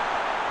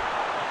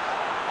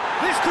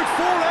 This could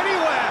fall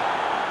anywhere.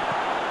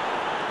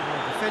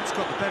 Well, the defence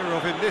got the better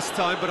of him this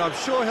time, but I'm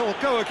sure he'll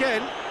go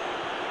again.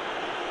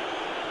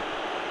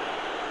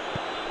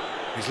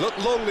 He's looked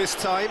long this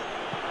time.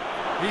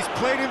 He's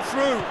played him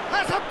through.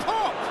 Has a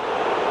pop!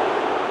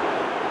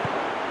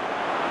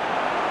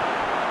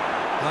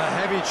 A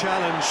heavy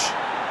challenge.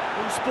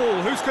 Whose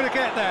ball? Who's going to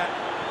get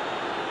that?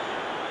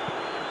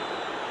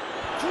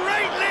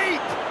 Great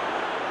leap!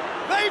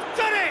 They've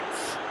done it!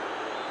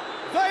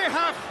 They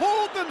have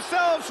hauled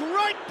themselves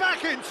right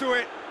back into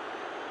it.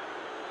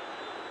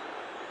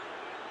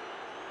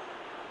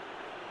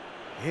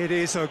 It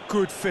is a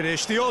good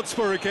finish. The odds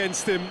were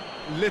against him.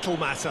 Little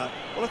matter.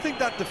 Well, I think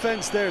that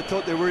defence there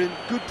thought they were in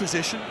good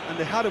position and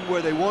they had him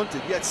where they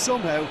wanted, yet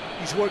somehow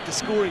he's worked a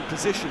scoring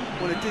position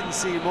when it didn't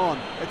see him on.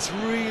 It's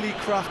really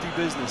crafty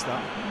business,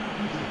 that.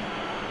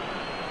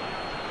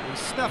 He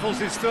snaffles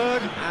his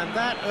third, and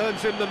that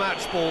earns him the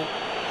match ball.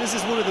 This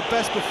is one of the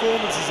best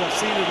performances I've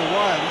seen in a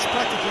while. He's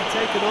practically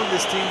taken on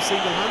this team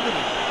single-handedly,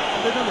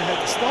 and they don't know how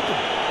to stop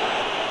him.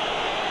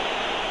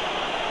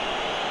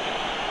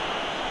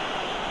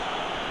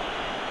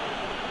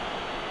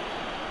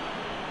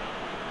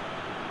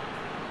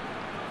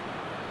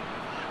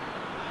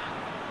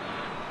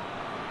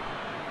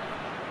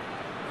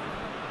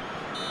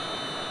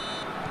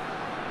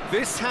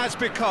 This has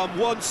become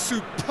one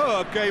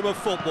superb game of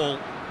football.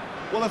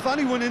 Well, if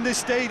anyone in this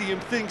stadium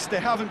thinks they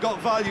haven't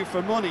got value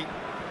for money,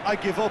 I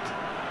give up.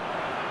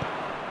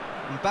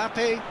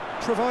 Mbappe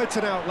provides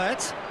an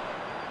outlet.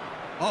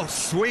 Oh,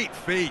 sweet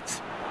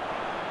feet.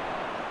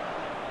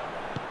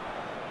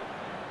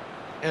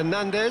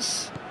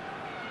 Hernandez.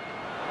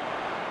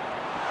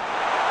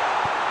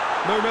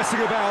 No messing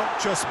about,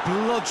 just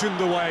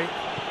bludgeoned away.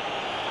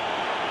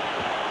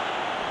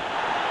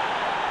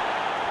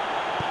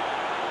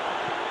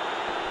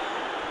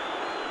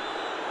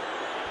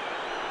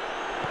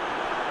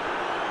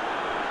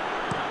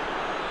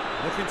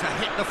 Looking to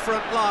hit the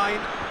front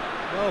line.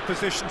 Well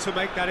positioned to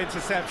make that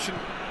interception.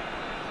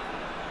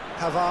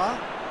 Pavard.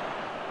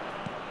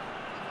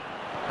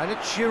 And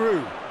it's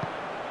Giroud.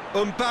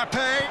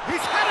 Mbappe.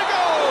 He's had a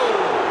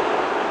goal!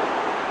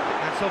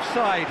 That's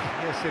offside.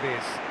 Yes, it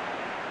is.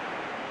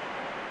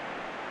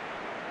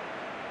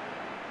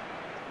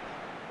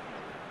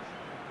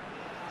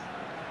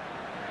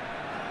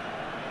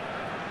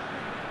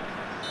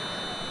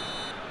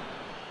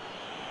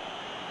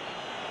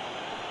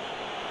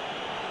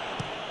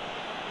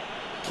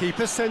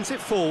 Keeper sends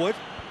it forward.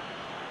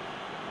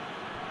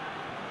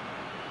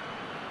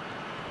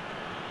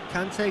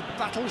 Kante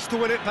battles to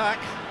win it back.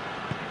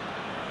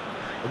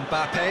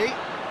 Mbappe.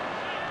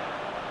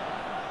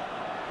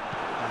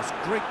 That's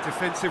great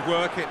defensive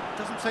work. It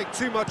doesn't take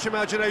too much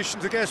imagination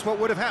to guess what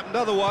would have happened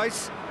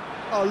otherwise.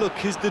 Oh, look,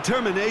 his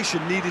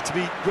determination needed to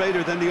be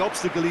greater than the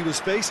obstacle he was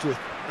faced with,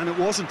 and it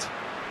wasn't.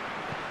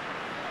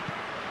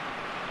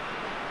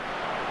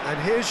 And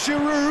here's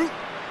Giroud.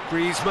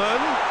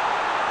 Griezmann.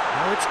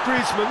 Now it's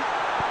Griezmann.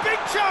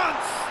 Big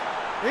chance!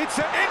 It's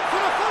in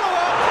for the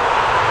follow-up.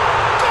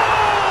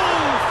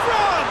 Goal!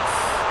 France!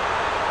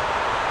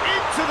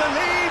 Into the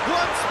lead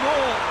once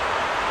more.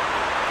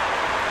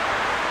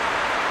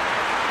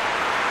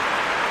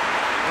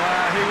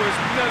 He was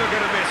never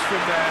going to miss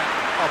from there.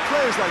 Oh,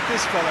 players like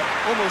this fella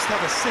almost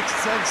have a sixth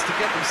sense to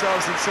get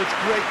themselves in such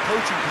great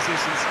coaching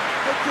positions.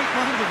 How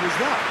quick-minded was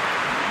that?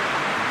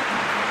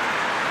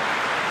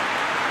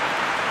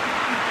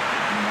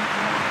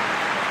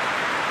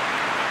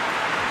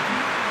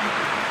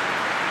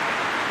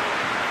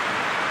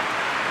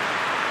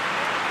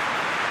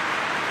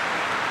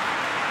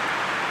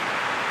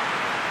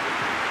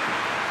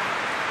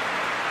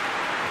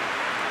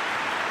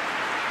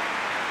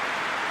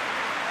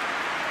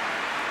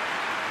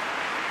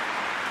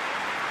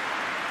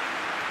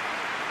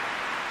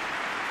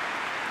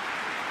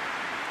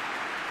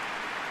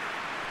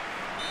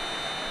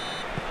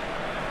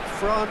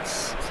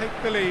 France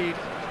take the lead.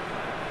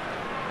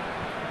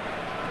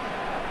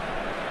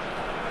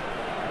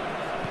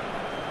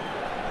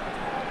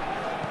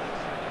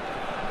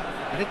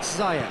 And it's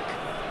Ziyech.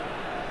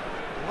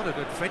 What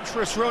an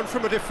adventurous run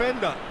from a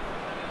defender.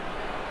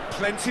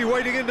 Plenty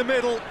waiting in the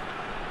middle.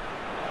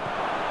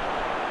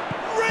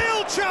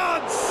 Real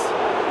chance!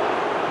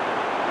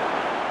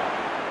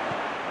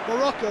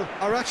 Morocco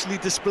are actually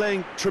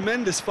displaying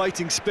tremendous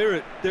fighting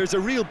spirit. There's a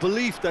real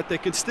belief that they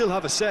can still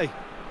have a say.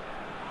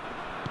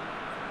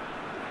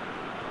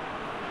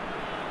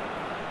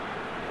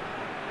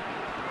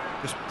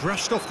 Just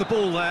brushed off the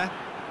ball there.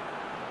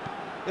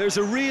 There's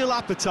a real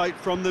appetite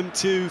from them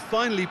to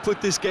finally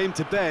put this game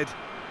to bed,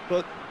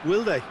 but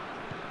will they?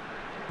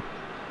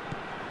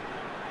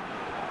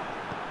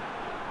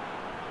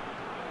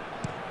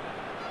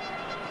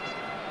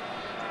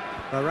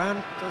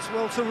 Varane does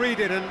well to read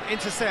it and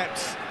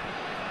intercepts.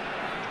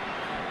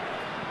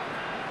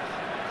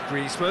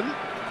 Griezmann.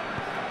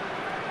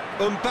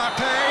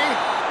 Mbappe!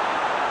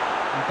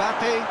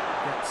 Mbappe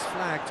gets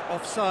flagged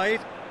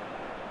offside.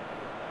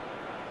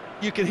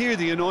 You can hear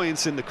the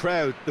annoyance in the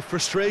crowd. The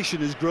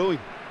frustration is growing.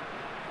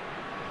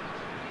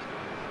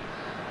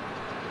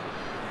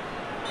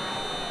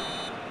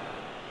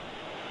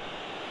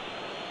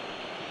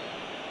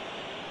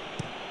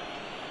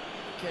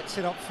 Gets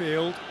it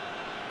upfield.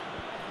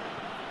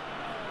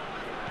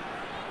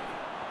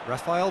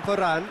 Raphael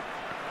Varane.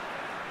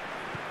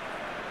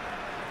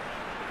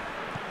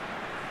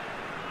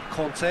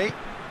 Conte.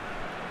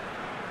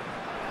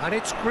 And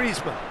it's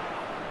Griezmann.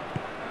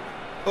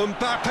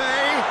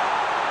 Mbappe!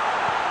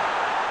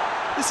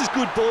 This is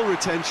good ball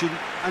retention,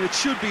 and it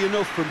should be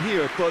enough from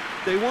here, but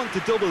they want to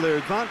double their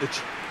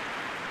advantage.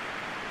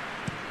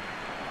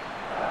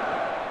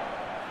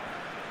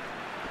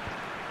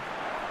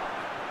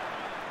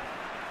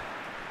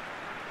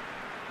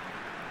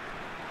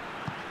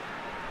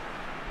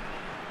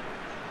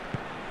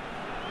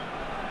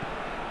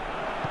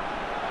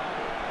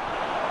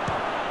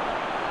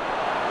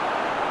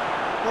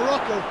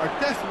 Morocco are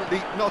definitely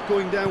not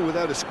going down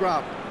without a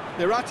scrap.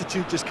 Their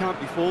attitude just can't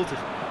be faulted.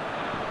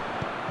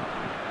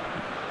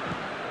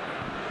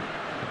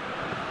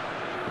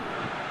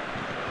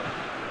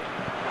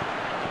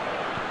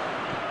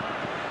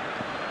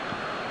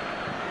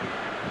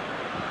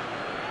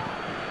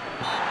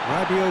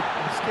 Rabiot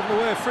has given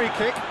away a free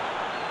kick.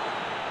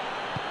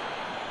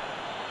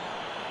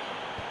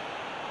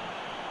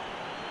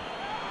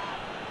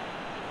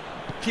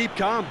 Keep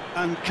calm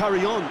and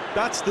carry on.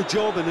 That's the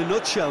job in a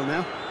nutshell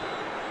now.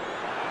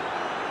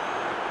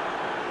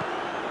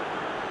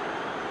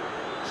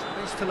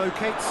 to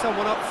locate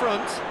someone up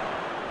front.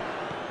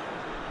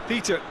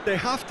 Peter, they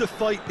have to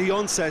fight the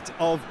onset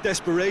of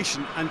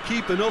desperation and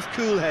keep enough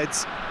cool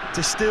heads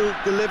to still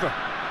deliver.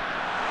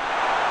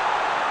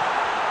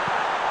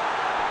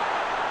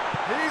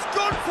 He's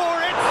gone for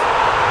it!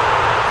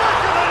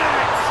 Back of the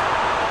net!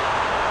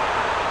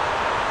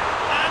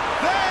 And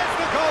there's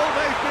the goal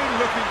they've been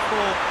looking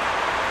for.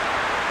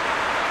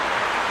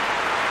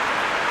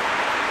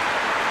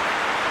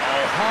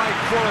 Oh, high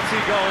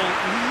quality goal,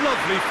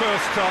 lovely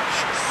first touch,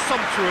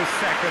 sumptuous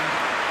second.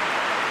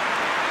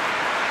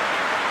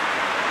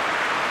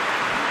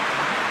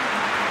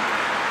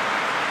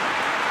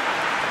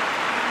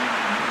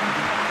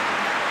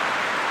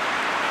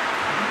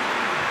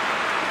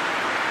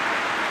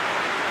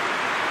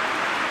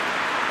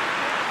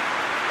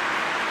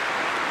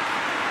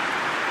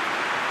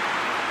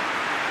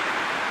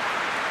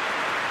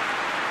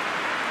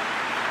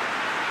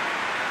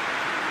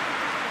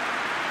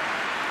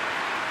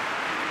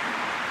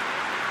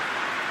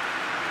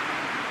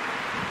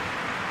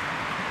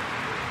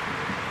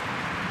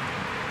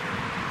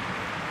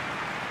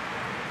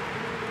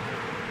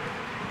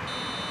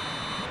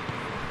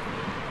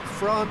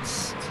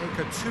 France take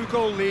a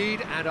 2-goal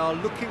lead and are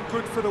looking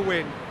good for the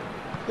win.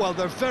 Well,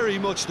 they're very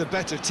much the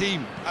better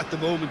team at the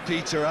moment,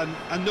 Peter,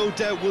 and no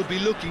doubt will be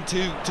looking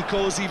to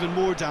cause even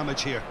more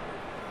damage here.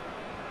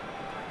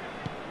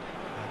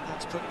 And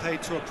that's put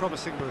paid to a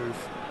promising move.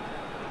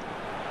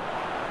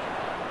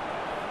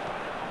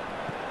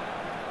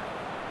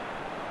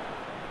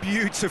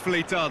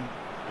 Beautifully done.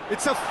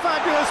 It's a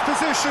fabulous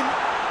position.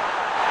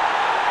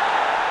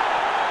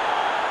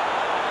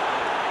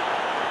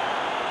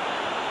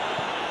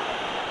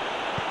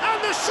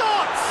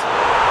 Shot!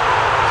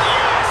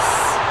 Yes!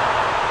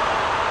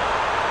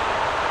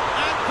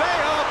 And they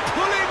are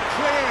pulling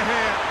clear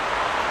here.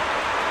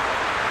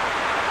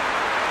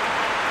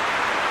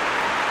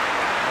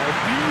 Oh,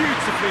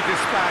 beautifully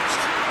dispatched.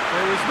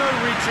 There was no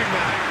reaching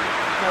that.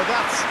 Now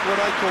that's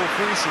what I call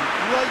finishing,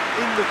 right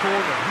in the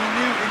corner. He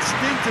knew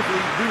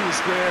instinctively who was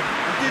where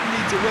and didn't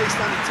need to waste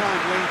any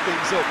time weighing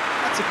things up.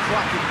 That's a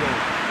cracking goal.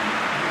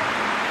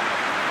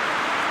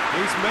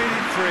 He's made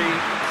it 3.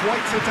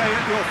 Quite a day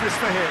at the office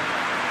for him.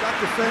 That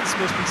defence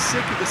must be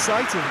sick of the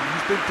sight of him.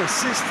 He's been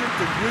persistent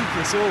and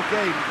ruthless all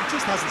game. He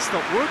just hasn't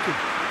stopped working.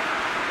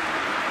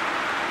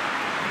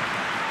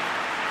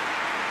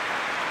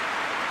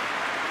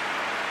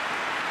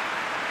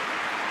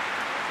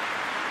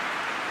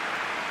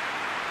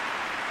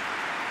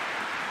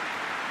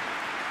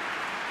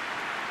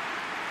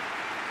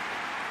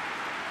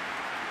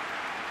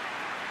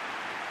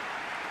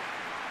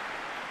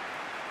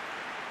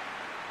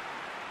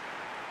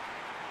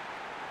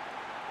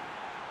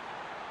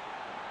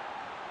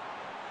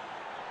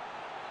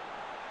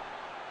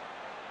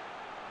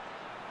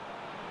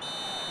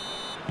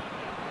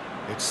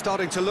 It's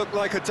starting to look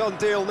like a done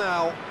deal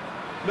now.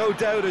 No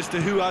doubt as to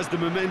who has the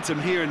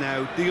momentum here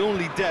now. The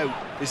only doubt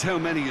is how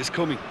many is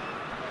coming.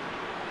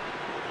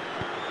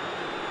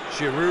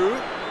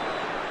 Giroud.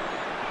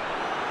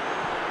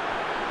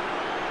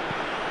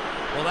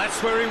 Well,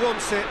 that's where he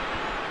wants it.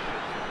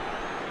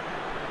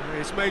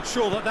 He's made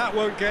sure that that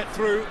won't get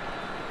through.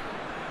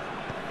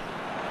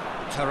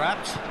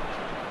 Tarat.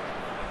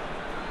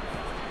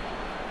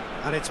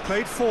 And it's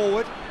played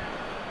forward.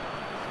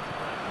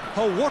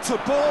 Oh, what a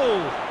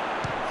ball!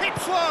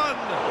 Hits one!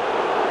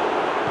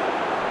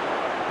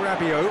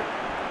 Rabiot.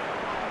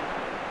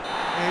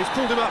 He's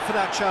pulled him up for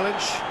that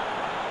challenge.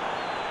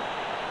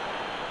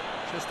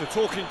 Just a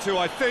talking to,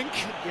 I think.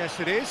 Yes,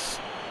 it is.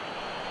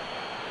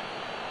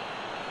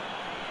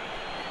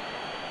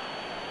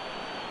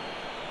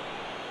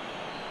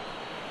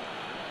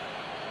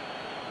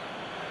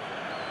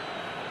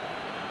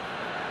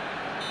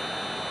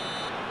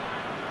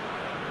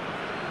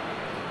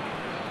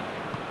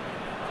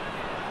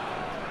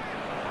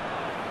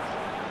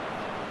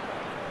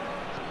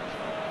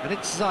 And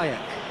it's Ziyech.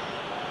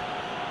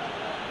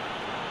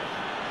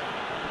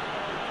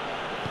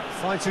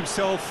 Finds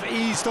himself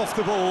eased off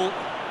the ball.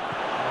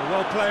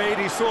 Well played,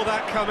 he saw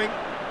that coming.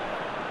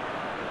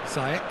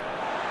 Ziyech.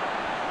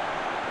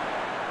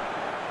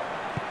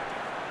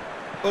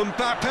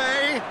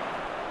 Mbappe.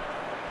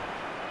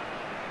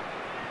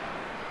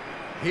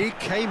 He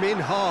came in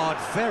hard,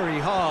 very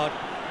hard.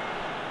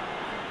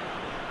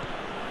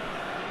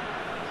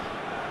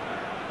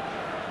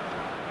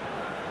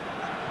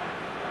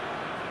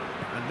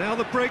 And now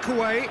the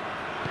breakaway.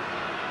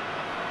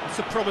 It's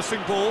a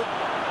promising ball.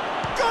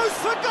 Goes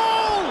for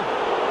goal!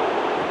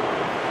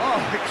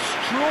 Oh,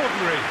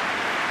 extraordinary.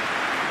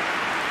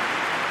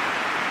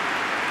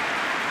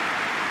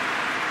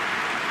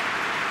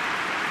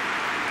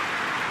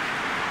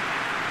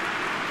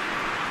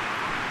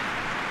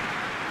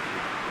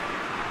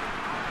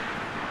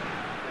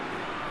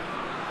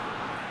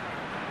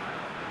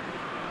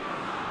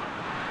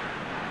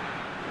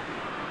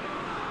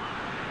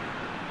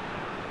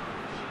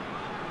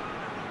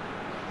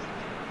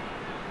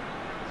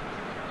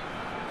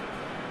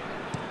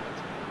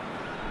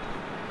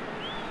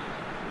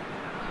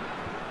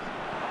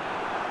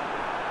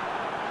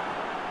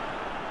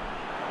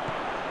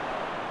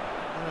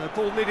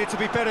 ball needed to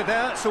be better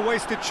there, it's a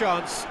wasted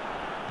chance.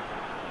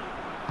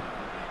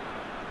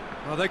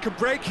 Well, they can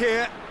break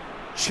here,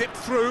 chip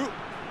through.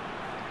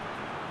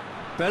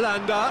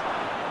 Belanda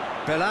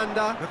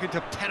looking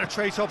to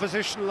penetrate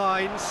opposition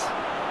lines.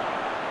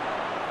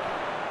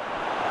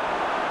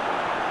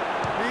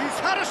 He's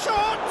had a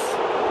shot!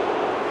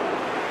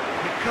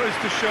 It goes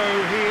to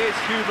show he is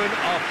human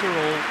after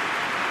all.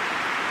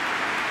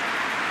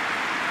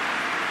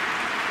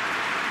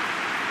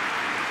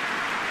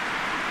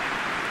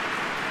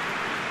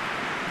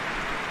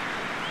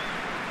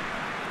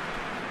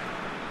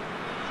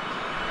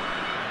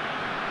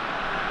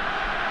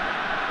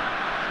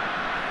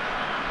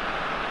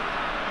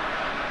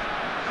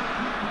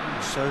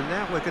 So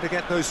now we're going to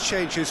get those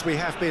changes we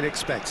have been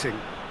expecting.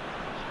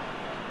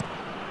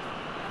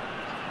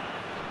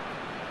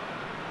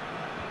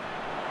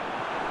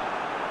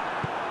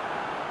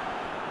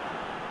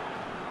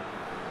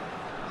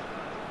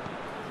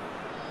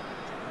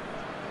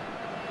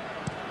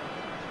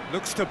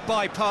 Looks to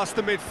bypass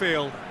the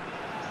midfield.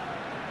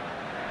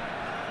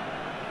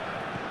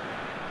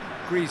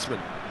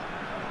 Griezmann.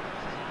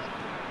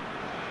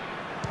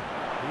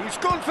 He's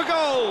gone for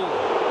goal!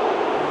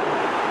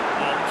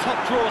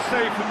 Top draw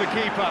save from the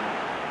keeper.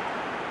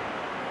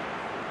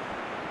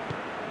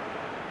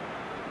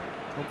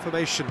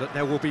 Confirmation that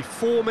there will be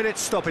 4 minutes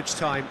stoppage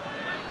time.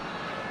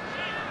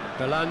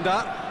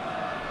 Belanda.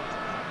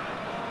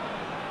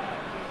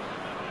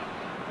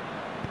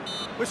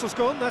 Whistle's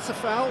gone, that's a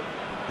foul.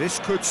 This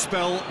could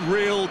spell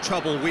real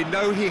trouble. We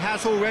know he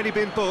has already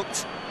been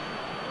booked.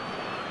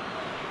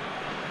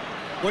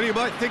 Well, you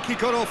might think he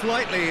got off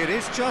lightly. It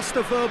is just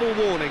a verbal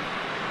warning.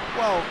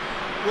 Well,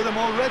 with him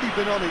already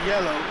been on a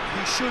yellow,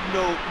 he should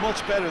know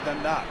much better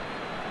than that.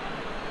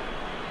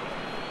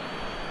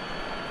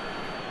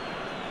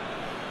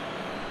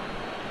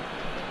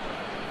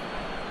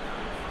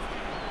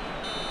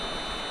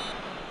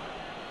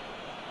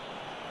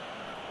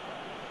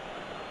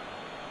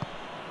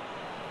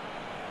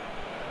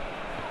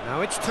 Now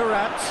it's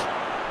Tarat.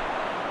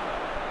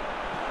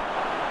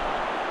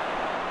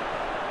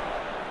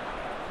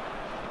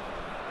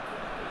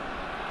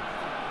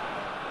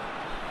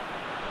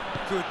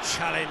 Good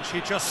challenge, he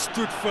just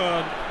stood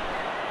firm.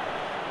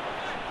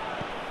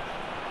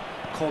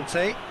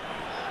 Conte.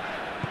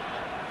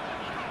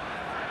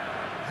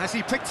 Has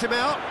he picked him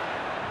out?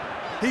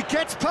 He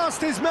gets past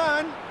his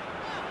man.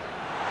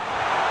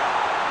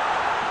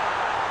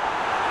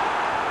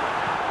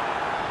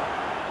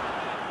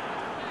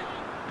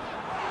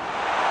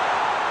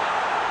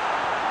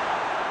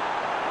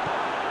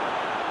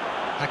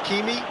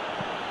 Hakimi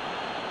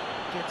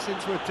gets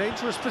into a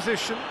dangerous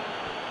position.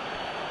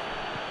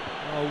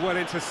 Oh, well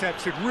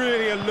intercepted,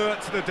 really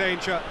alert to the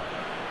danger.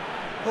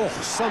 Oh,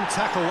 some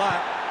tackle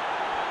that.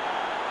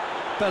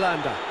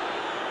 Belanda.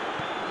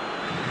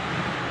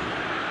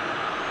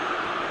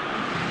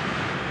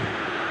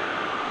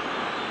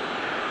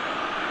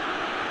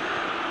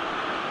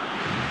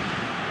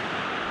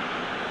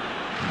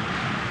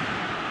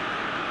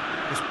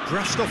 Just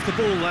brushed off the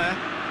ball there.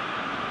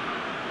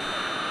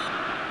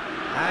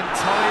 And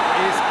time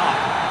is up.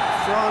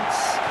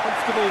 France,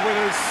 comfortable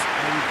winners,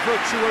 and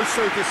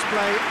virtuoso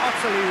display,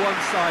 utterly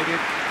one-sided.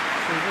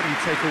 So what do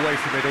you take away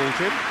from it all,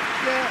 Jim?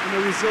 Yeah,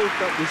 and a result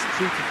that was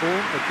true to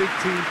form, a big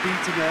team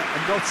beating a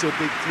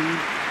not-so-big team,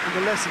 and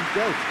the lesson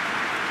dealt.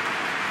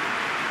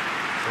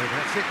 So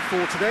that's it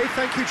for today.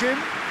 Thank you, Jim.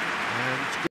 And